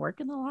room can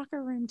work in the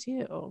locker room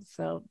too.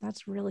 So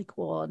that's really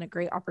cool and a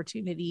great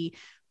opportunity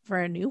for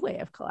a new way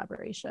of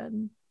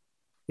collaboration.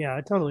 Yeah,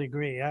 I totally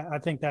agree. I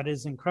think that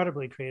is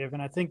incredibly creative.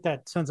 And I think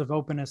that sense of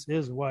openness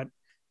is what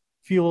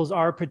fuels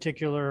our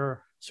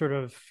particular sort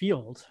of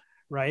field,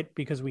 right?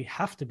 Because we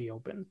have to be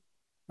open,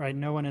 right?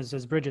 No one is,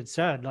 as Bridget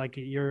said, like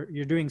you're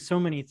doing so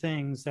many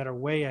things that are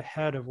way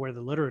ahead of where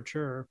the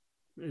literature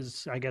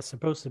is, I guess,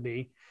 supposed to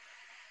be.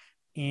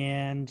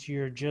 And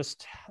you're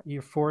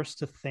forced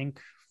to think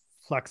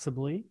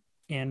flexibly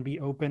and be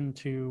open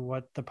to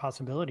what the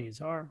possibilities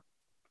are.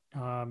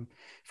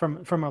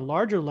 From a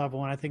larger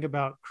level, when I think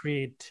about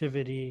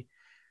creativity,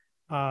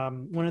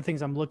 one of the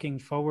things I'm looking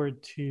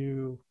forward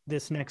to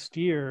this next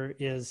year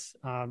is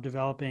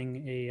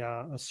developing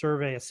a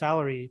survey, a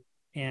salary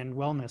and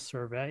wellness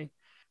survey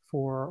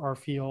for our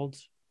field,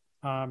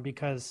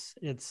 because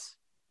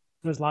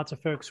there's lots of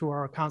folks who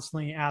are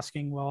constantly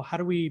asking, well,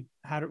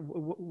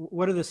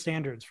 what are the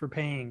standards for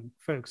paying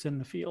folks in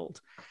the field?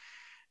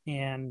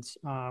 And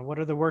what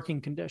are the working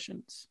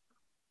conditions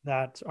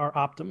that are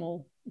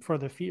optimal for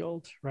the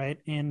field, right?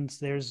 And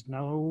there's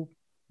no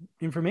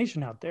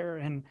information out there.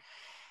 And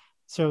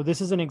so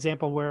this is an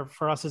example where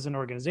for us as an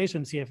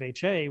organization,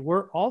 CFHA,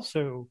 we're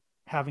also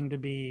having to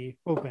be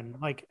open.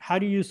 Like, how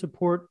do you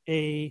support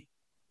a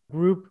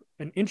group,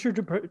 an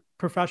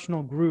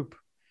interprofessional group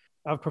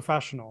of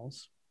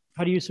professionals?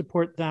 How do you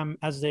support them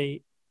as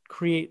they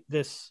create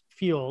this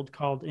field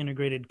called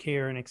integrated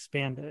care and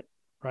expand it,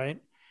 right?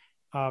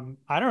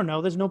 I don't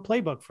know. There's no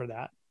playbook for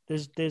that.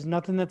 There's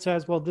nothing that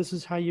says, well, this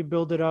is how you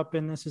build it up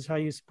and this is how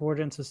you support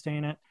and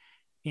sustain it.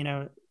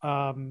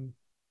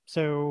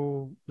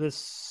 So this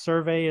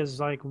survey is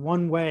like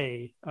one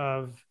way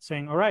of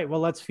saying, all right,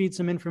 well, let's feed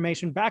some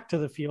information back to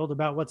the field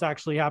about what's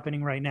actually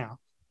happening right now,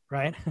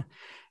 right?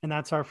 And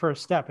that's our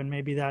first step. And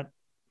maybe that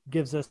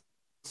gives us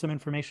some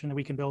information that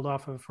we can build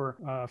off of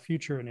for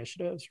future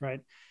initiatives, right?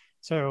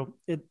 So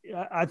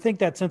I think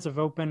that sense of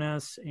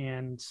openness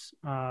and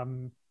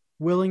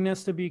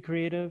willingness to be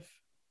creative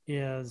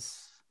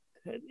is,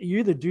 you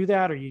either do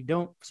that or you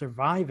don't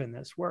survive in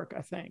this work,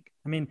 I think.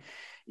 I mean,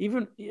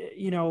 even,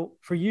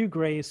 for you,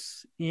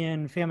 Grace,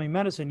 in family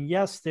medicine,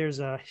 yes, there's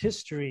a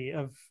history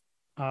of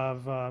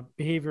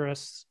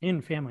behaviorists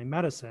in family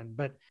medicine,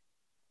 but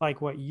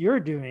like what you're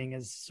doing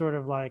is sort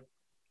of like,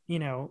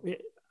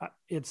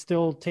 it's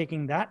still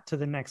taking that to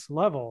the next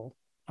level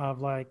of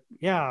like,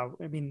 yeah,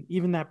 I mean,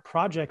 even that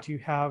project you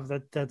have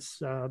that's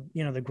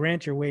the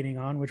grant you're waiting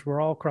on, which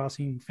we're all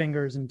crossing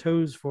fingers and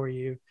toes for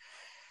you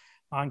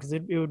on, because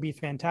it would be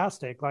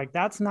fantastic. Like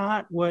that's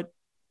not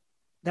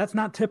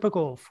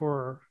typical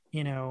for,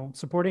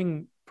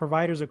 supporting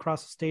providers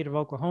across the state of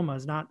Oklahoma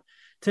is not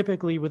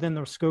typically within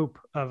the scope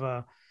of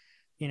a,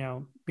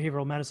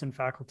 behavioral medicine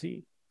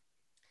faculty.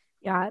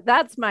 Yeah,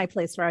 that's my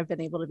place where I've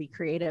been able to be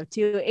creative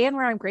too, and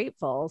where I'm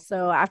grateful.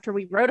 So after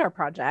we wrote our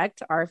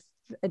project, our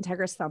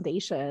Integris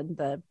Foundation,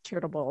 the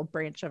charitable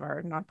branch of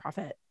our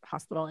nonprofit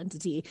hospital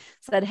entity,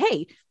 said,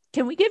 hey,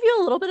 can we give you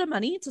a little bit of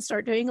money to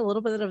start doing a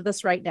little bit of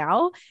this right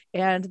now?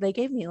 And they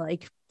gave me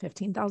like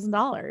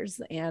 $15,000,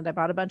 and I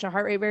bought a bunch of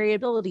heart rate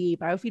variability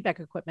biofeedback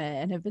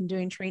equipment and have been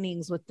doing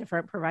trainings with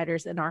different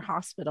providers in our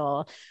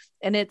hospital.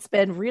 And it's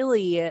been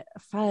really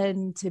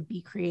fun to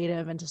be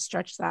creative and to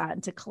stretch that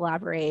and to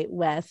collaborate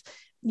with,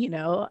 a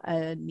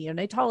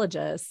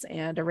neonatologist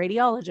and a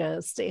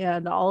radiologist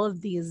and all of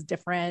these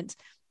different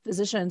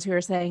physicians who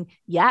are saying,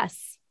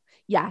 yes,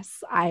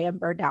 I am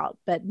burned out,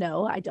 but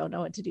no, I don't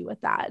know what to do with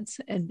that.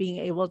 And being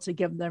able to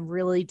give them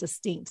really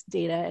distinct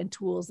data and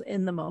tools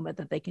in the moment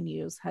that they can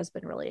use has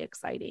been really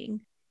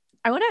exciting.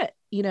 I want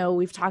to,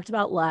 we've talked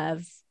about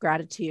love,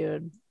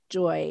 gratitude,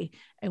 joy.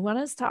 I want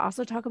us to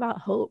also talk about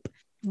hope.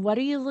 What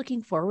are you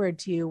looking forward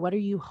to? What are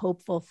you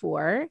hopeful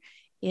for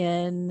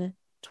in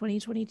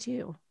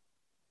 2022?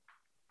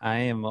 I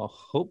am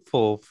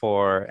hopeful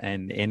for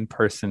an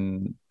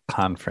in-person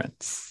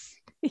conference.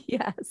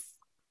 Yes.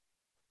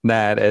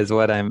 That is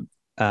what I don't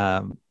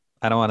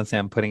want to say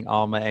I'm putting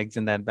all my eggs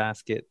in that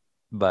basket,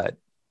 but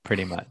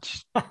pretty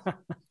much. I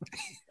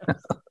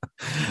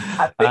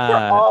think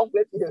we're all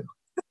with you.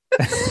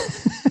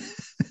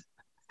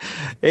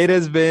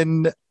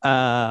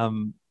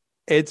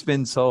 It's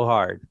been so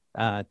hard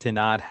to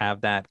not have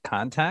that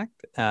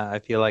contact. I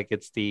feel like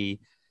it's the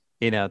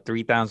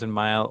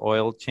 3,000-mile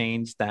oil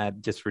change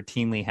that just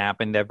routinely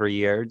happened every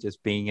year,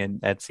 just being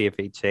at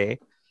CFHA.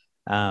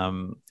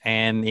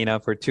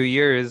 And for 2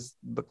 years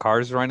the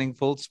car's running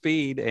full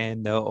speed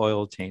and no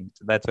oil change.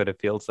 That's what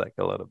it feels like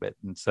a little bit.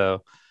 And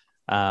so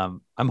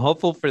I'm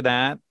hopeful for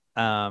that.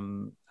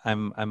 I'm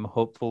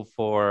hopeful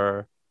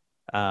for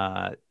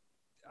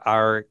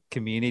our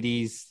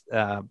communities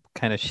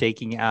kind of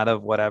shaking out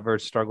of whatever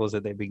struggles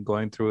that they've been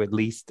going through, at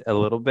least a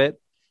little bit,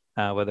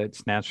 whether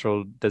it's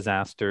natural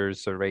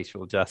disasters or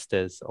racial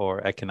justice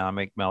or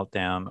economic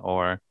meltdown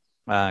or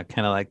kind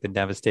of like the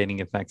devastating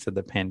effects of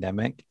the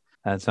pandemic.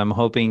 So I'm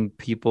hoping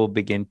people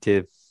begin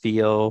to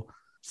feel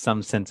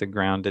some sense of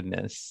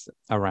groundedness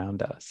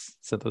around us.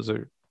 So those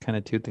are kind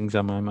of two things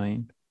on my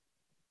mind.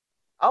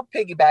 I'll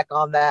piggyback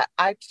on that.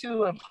 I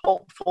too am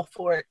hopeful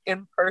for an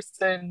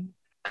in-person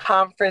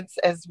conference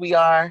as we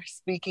are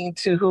speaking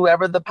to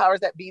whoever the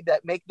powers that be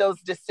that make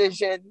those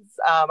decisions.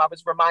 I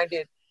was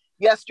reminded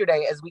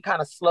yesterday as we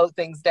kind of slowed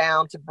things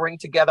down to bring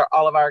together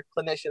all of our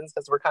clinicians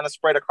because we're kind of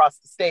spread across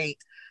the state.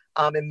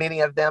 And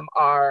many of them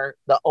are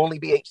the only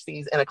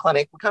BHCs in a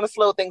clinic. We kind of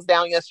slowed things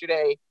down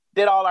yesterday,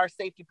 did all our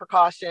safety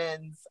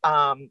precautions,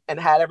 and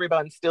had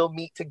everyone still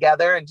meet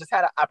together and just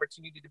had an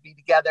opportunity to be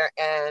together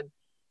and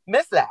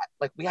miss that.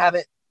 Like we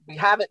haven't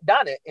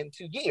done it in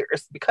 2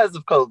 years because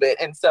of COVID.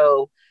 And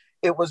so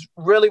it was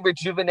really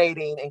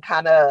rejuvenating and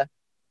kind of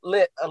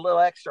lit a little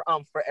extra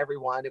for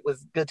everyone. It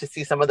was good to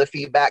see some of the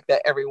feedback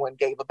that everyone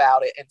gave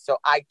about it. And so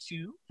I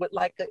too would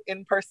like an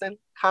in-person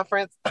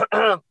conference,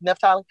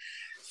 Neftali.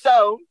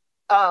 So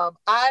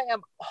I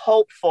am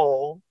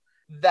hopeful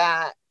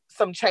that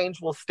some change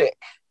will stick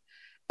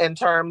in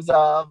terms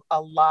of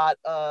a lot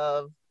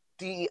of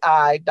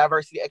DEI,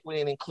 diversity, equity,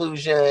 and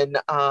inclusion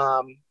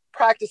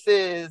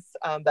practices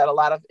that a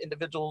lot of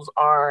individuals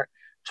are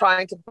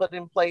trying to put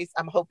in place.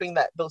 I'm hoping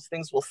that those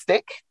things will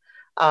stick.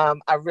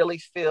 I really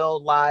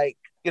feel like,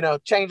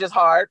 change is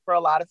hard for a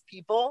lot of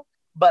people,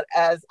 but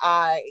as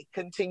I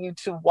continue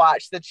to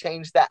watch the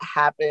change that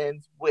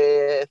happens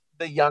with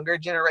the younger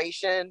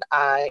generation,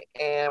 I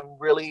am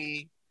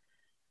really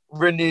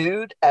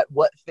renewed at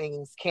what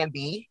things can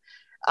be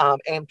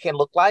and can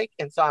look like.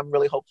 And so I'm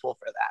really hopeful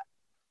for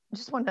that. I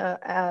just want to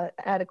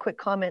add a quick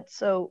comment.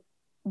 So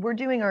we're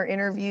doing our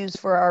interviews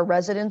for our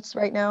residents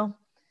right now.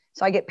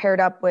 So I get paired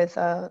up with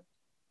a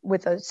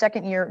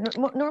second year.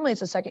 Normally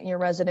it's a second year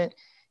resident,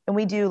 and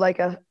we do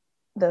like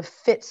the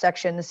fit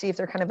section to see if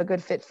they're kind of a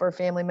good fit for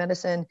family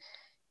medicine.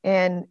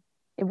 And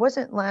it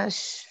wasn't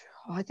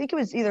I think it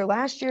was either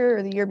last year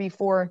or the year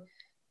before,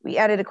 we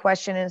added a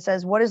question and it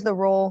says, what is the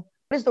role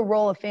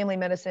of family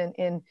medicine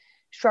in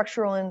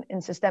structural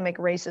and systemic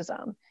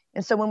racism?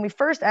 And so when we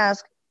first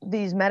asked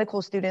these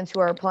medical students who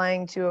are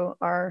applying to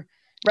our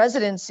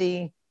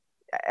residency,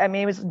 I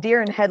mean, it was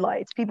deer in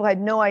headlights. People had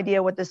no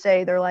idea what to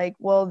say. They're like,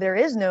 well, there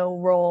is no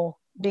role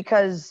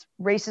because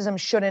racism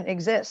shouldn't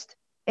exist.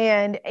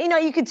 And,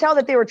 you could tell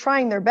that they were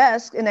trying their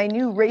best and they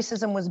knew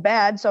racism was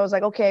bad. So I was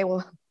like, okay,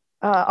 well,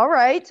 all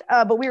right.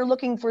 But we were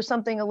looking for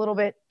something a little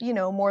bit,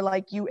 more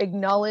like you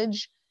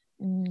acknowledge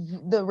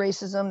the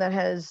racism that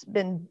has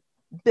been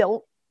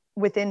built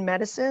within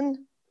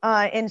medicine.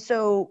 And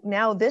so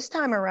now this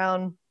time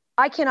around,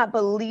 I cannot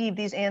believe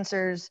these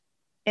answers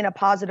in a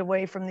positive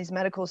way from these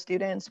medical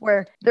students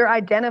where they're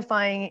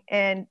identifying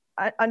and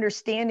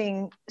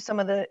understanding some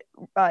of the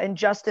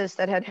injustice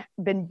that had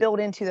been built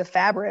into the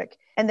fabric.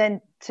 And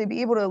then to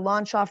be able to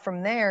launch off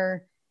from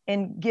there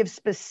and give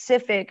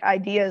specific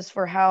ideas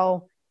for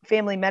how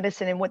family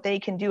medicine and what they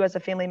can do as a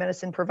family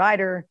medicine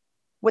provider,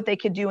 what they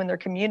could do in their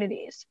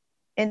communities.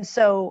 And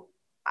so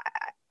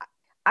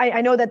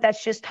I know that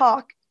that's just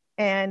talk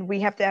and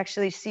we have to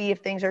actually see if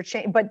things are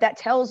changing, but that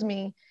tells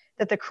me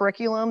that the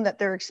curriculum that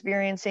they're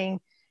experiencing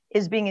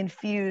is being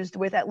infused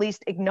with at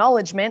least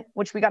acknowledgement,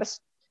 which we got to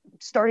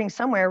starting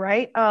somewhere,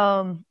 right?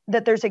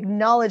 That there's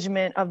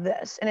acknowledgement of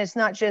this. And it's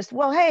not just,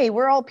 well, hey,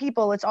 we're all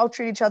people. Let's all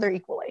treat each other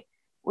equally,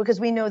 because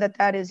we know that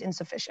that is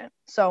insufficient.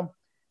 So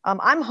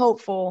I'm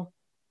hopeful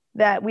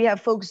that we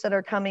have folks that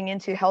are coming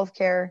into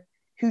healthcare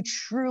who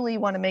truly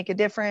want to make a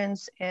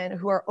difference and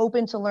who are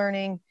open to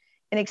learning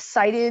and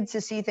excited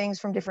to see things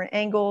from different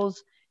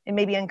angles and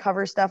maybe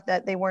uncover stuff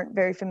that they weren't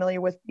very familiar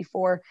with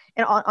before,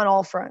 and on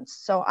all fronts.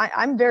 So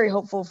I'm very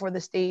hopeful for the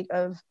state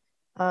of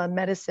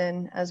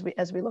medicine as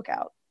we look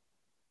out.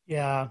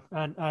 Yeah,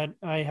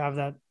 I have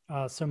that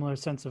similar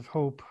sense of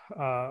hope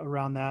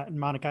around that. And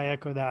Monica, I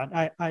echo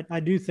that. I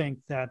do think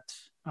that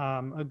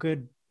a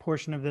good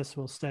portion of this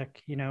will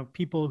stick.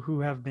 People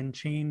who have been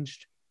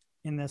changed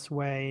in this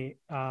way,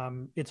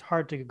 it's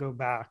hard to go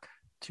back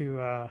to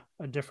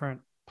a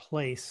different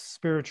place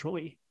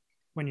spiritually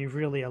when you've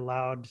really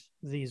allowed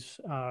these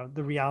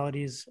the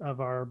realities of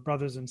our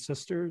brothers and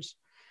sisters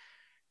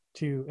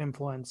to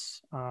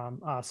influence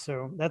us.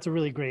 So that's a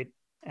really great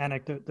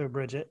anecdote there,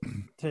 Bridget,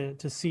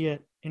 to see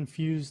it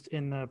infused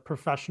in the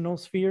professional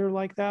sphere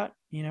like that,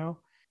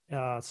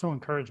 so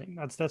encouraging.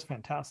 That's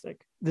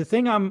fantastic. The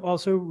thing I'm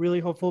also really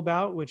hopeful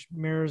about, which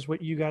mirrors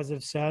what you guys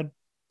have said,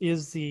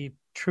 is the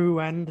true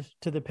end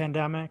to the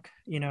pandemic.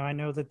 I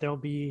know that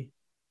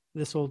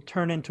this will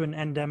turn into an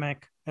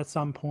endemic at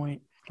some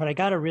point. But I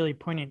got a really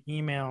poignant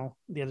email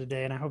the other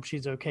day, and I hope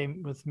she's okay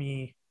with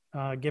me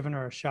giving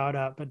her a shout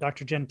out. But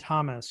Dr. Jen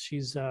Thomas,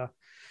 she's a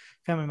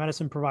family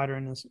medicine provider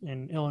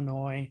in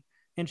Illinois,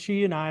 and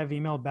she and I have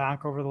emailed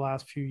back over the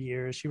last few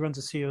years. She runs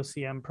a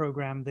COCM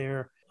program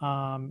there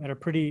at a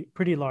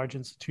pretty large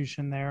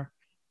institution there.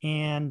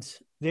 And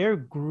their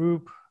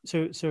group,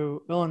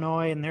 so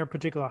Illinois and their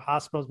particular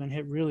hospital has been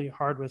hit really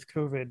hard with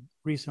COVID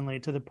recently,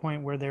 to the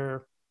point where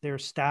their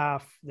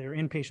staff, their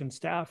inpatient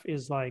staff,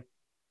 is like,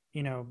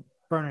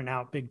 burning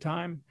out big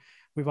time.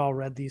 We've all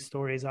read these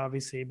stories,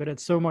 obviously, but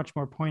it's so much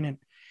more poignant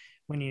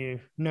when you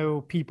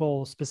know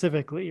people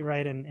specifically,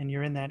 right? And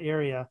you're in that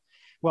area.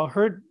 Well,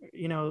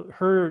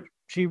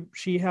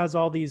 she has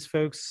all these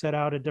folks set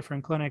out at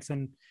different clinics,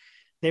 and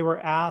they were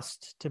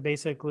asked to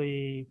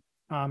basically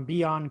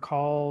be on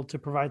call to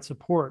provide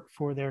support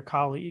for their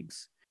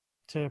colleagues,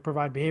 to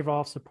provide behavioral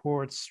health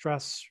support,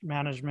 stress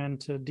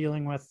management, to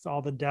dealing with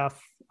all the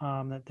death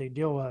that they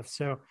deal with.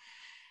 So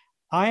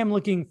I am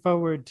looking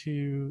forward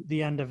to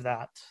the end of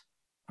that,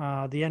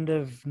 the end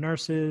of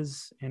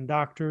nurses and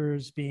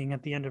doctors being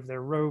at the end of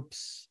their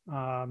ropes,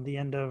 the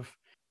end of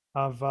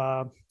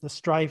the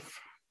strife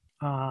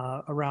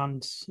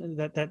around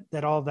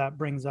that all of that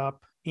brings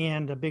up.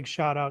 And a big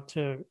shout out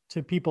to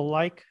people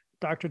like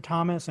Dr.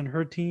 Thomas and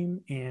her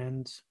team,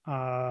 and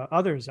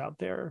others out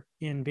there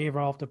in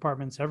behavioral health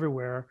departments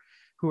everywhere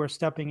who are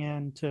stepping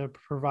in to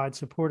provide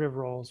supportive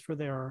roles for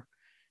their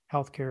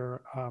healthcare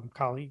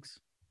colleagues.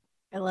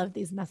 I love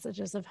these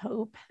messages of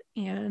hope,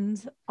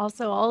 and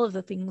also all of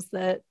the things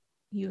that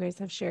you guys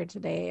have shared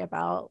today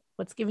about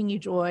what's giving you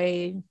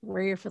joy,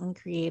 where you're feeling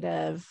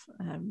creative,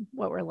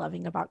 what we're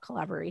loving about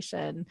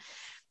collaboration.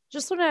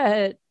 Just want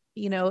to,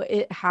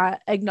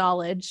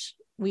 acknowledge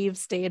we've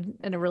stayed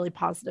in a really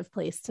positive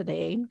place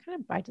today, kind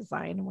of by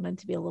design. I wanted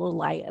to be a little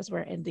light as we're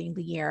ending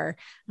the year,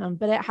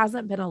 but it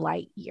hasn't been a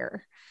light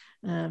year.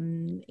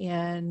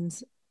 And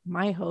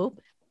my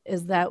hope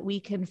is that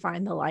we can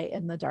find the light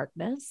in the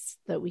darkness,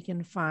 that we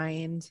can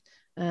find,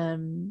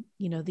 the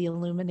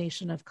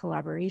illumination of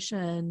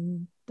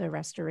collaboration, the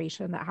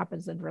restoration that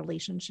happens in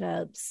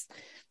relationships,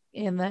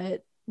 and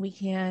that we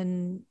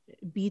can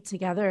be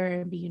together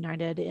and be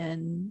united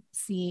in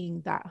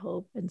seeing that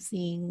hope and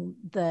seeing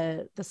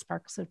the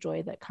sparks of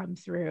joy that come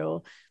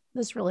through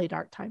this really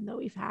dark time that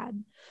we've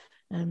had.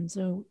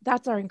 So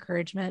that's our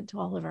encouragement to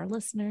all of our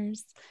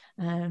listeners.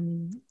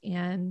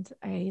 And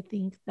I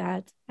think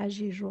that, as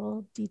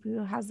usual,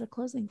 Deepu has the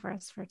closing for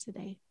us for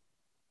today.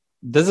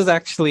 This is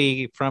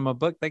actually from a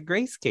book that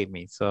Grace gave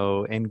me.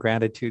 So in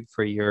gratitude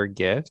for your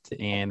gift,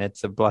 and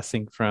it's a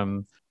blessing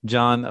from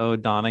John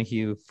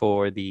O'Donohue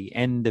for the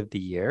end of the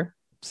year.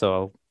 So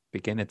I'll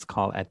begin. It's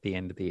called At the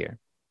End of the Year.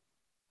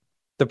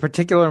 The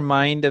particular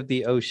mind of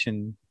the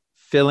ocean,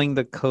 filling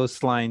the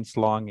coastlines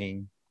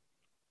longing,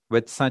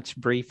 with such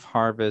brief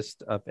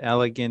harvest of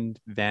elegant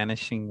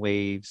vanishing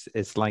waves,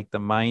 is like the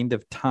mind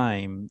of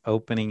time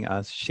opening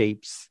us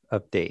shapes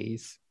of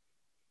days.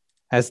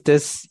 As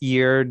this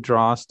year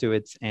draws to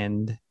its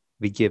end,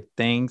 we give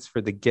thanks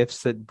for the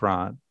gifts it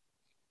brought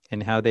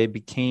and how they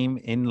became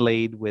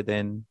inlaid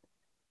within,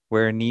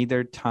 where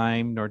neither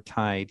time nor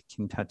tide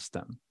can touch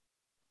them.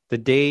 The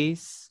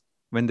days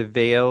when the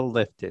veil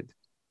lifted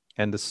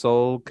and the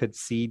soul could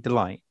see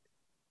delight,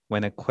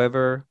 when a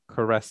quiver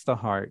caressed the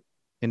heart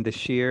in the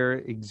sheer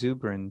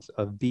exuberance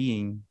of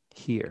being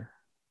here.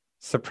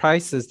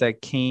 Surprises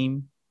that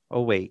came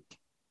awake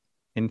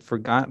in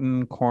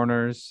forgotten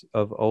corners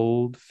of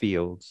old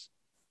fields,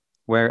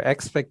 where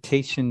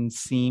expectations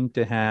seemed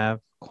to have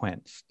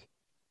quenched.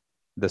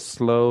 The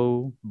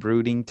slow,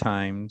 brooding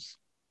times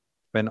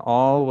when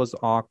all was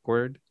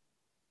awkward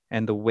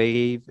and the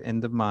wave in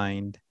the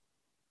mind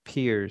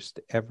pierced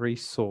every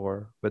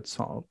sore with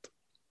salt.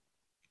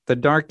 The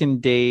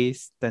darkened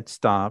days that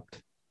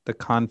stopped the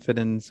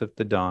confidence of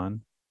the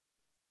dawn,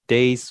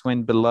 days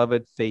when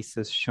beloved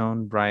faces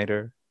shone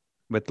brighter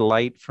with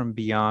light from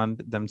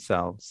beyond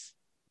themselves,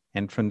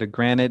 and from the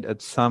granite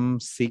of some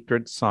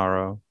secret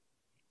sorrow,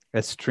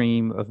 a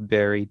stream of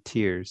buried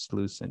tears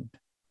loosened.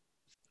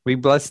 We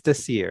bless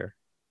this year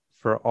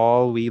for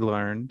all we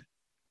learned,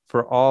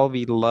 for all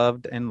we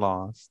loved and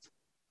lost,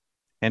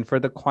 and for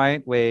the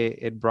quiet way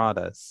it brought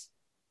us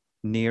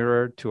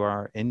nearer to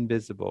our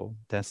invisible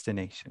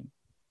destination.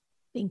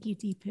 Thank you,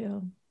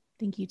 Deepu.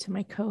 Thank you to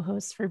my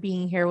co-hosts for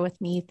being here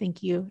with me.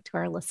 Thank you to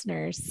our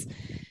listeners.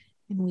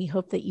 And we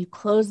hope that you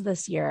close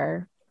this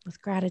year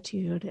with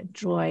gratitude and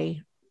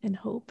joy and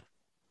hope.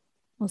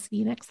 We'll see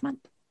you next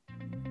month.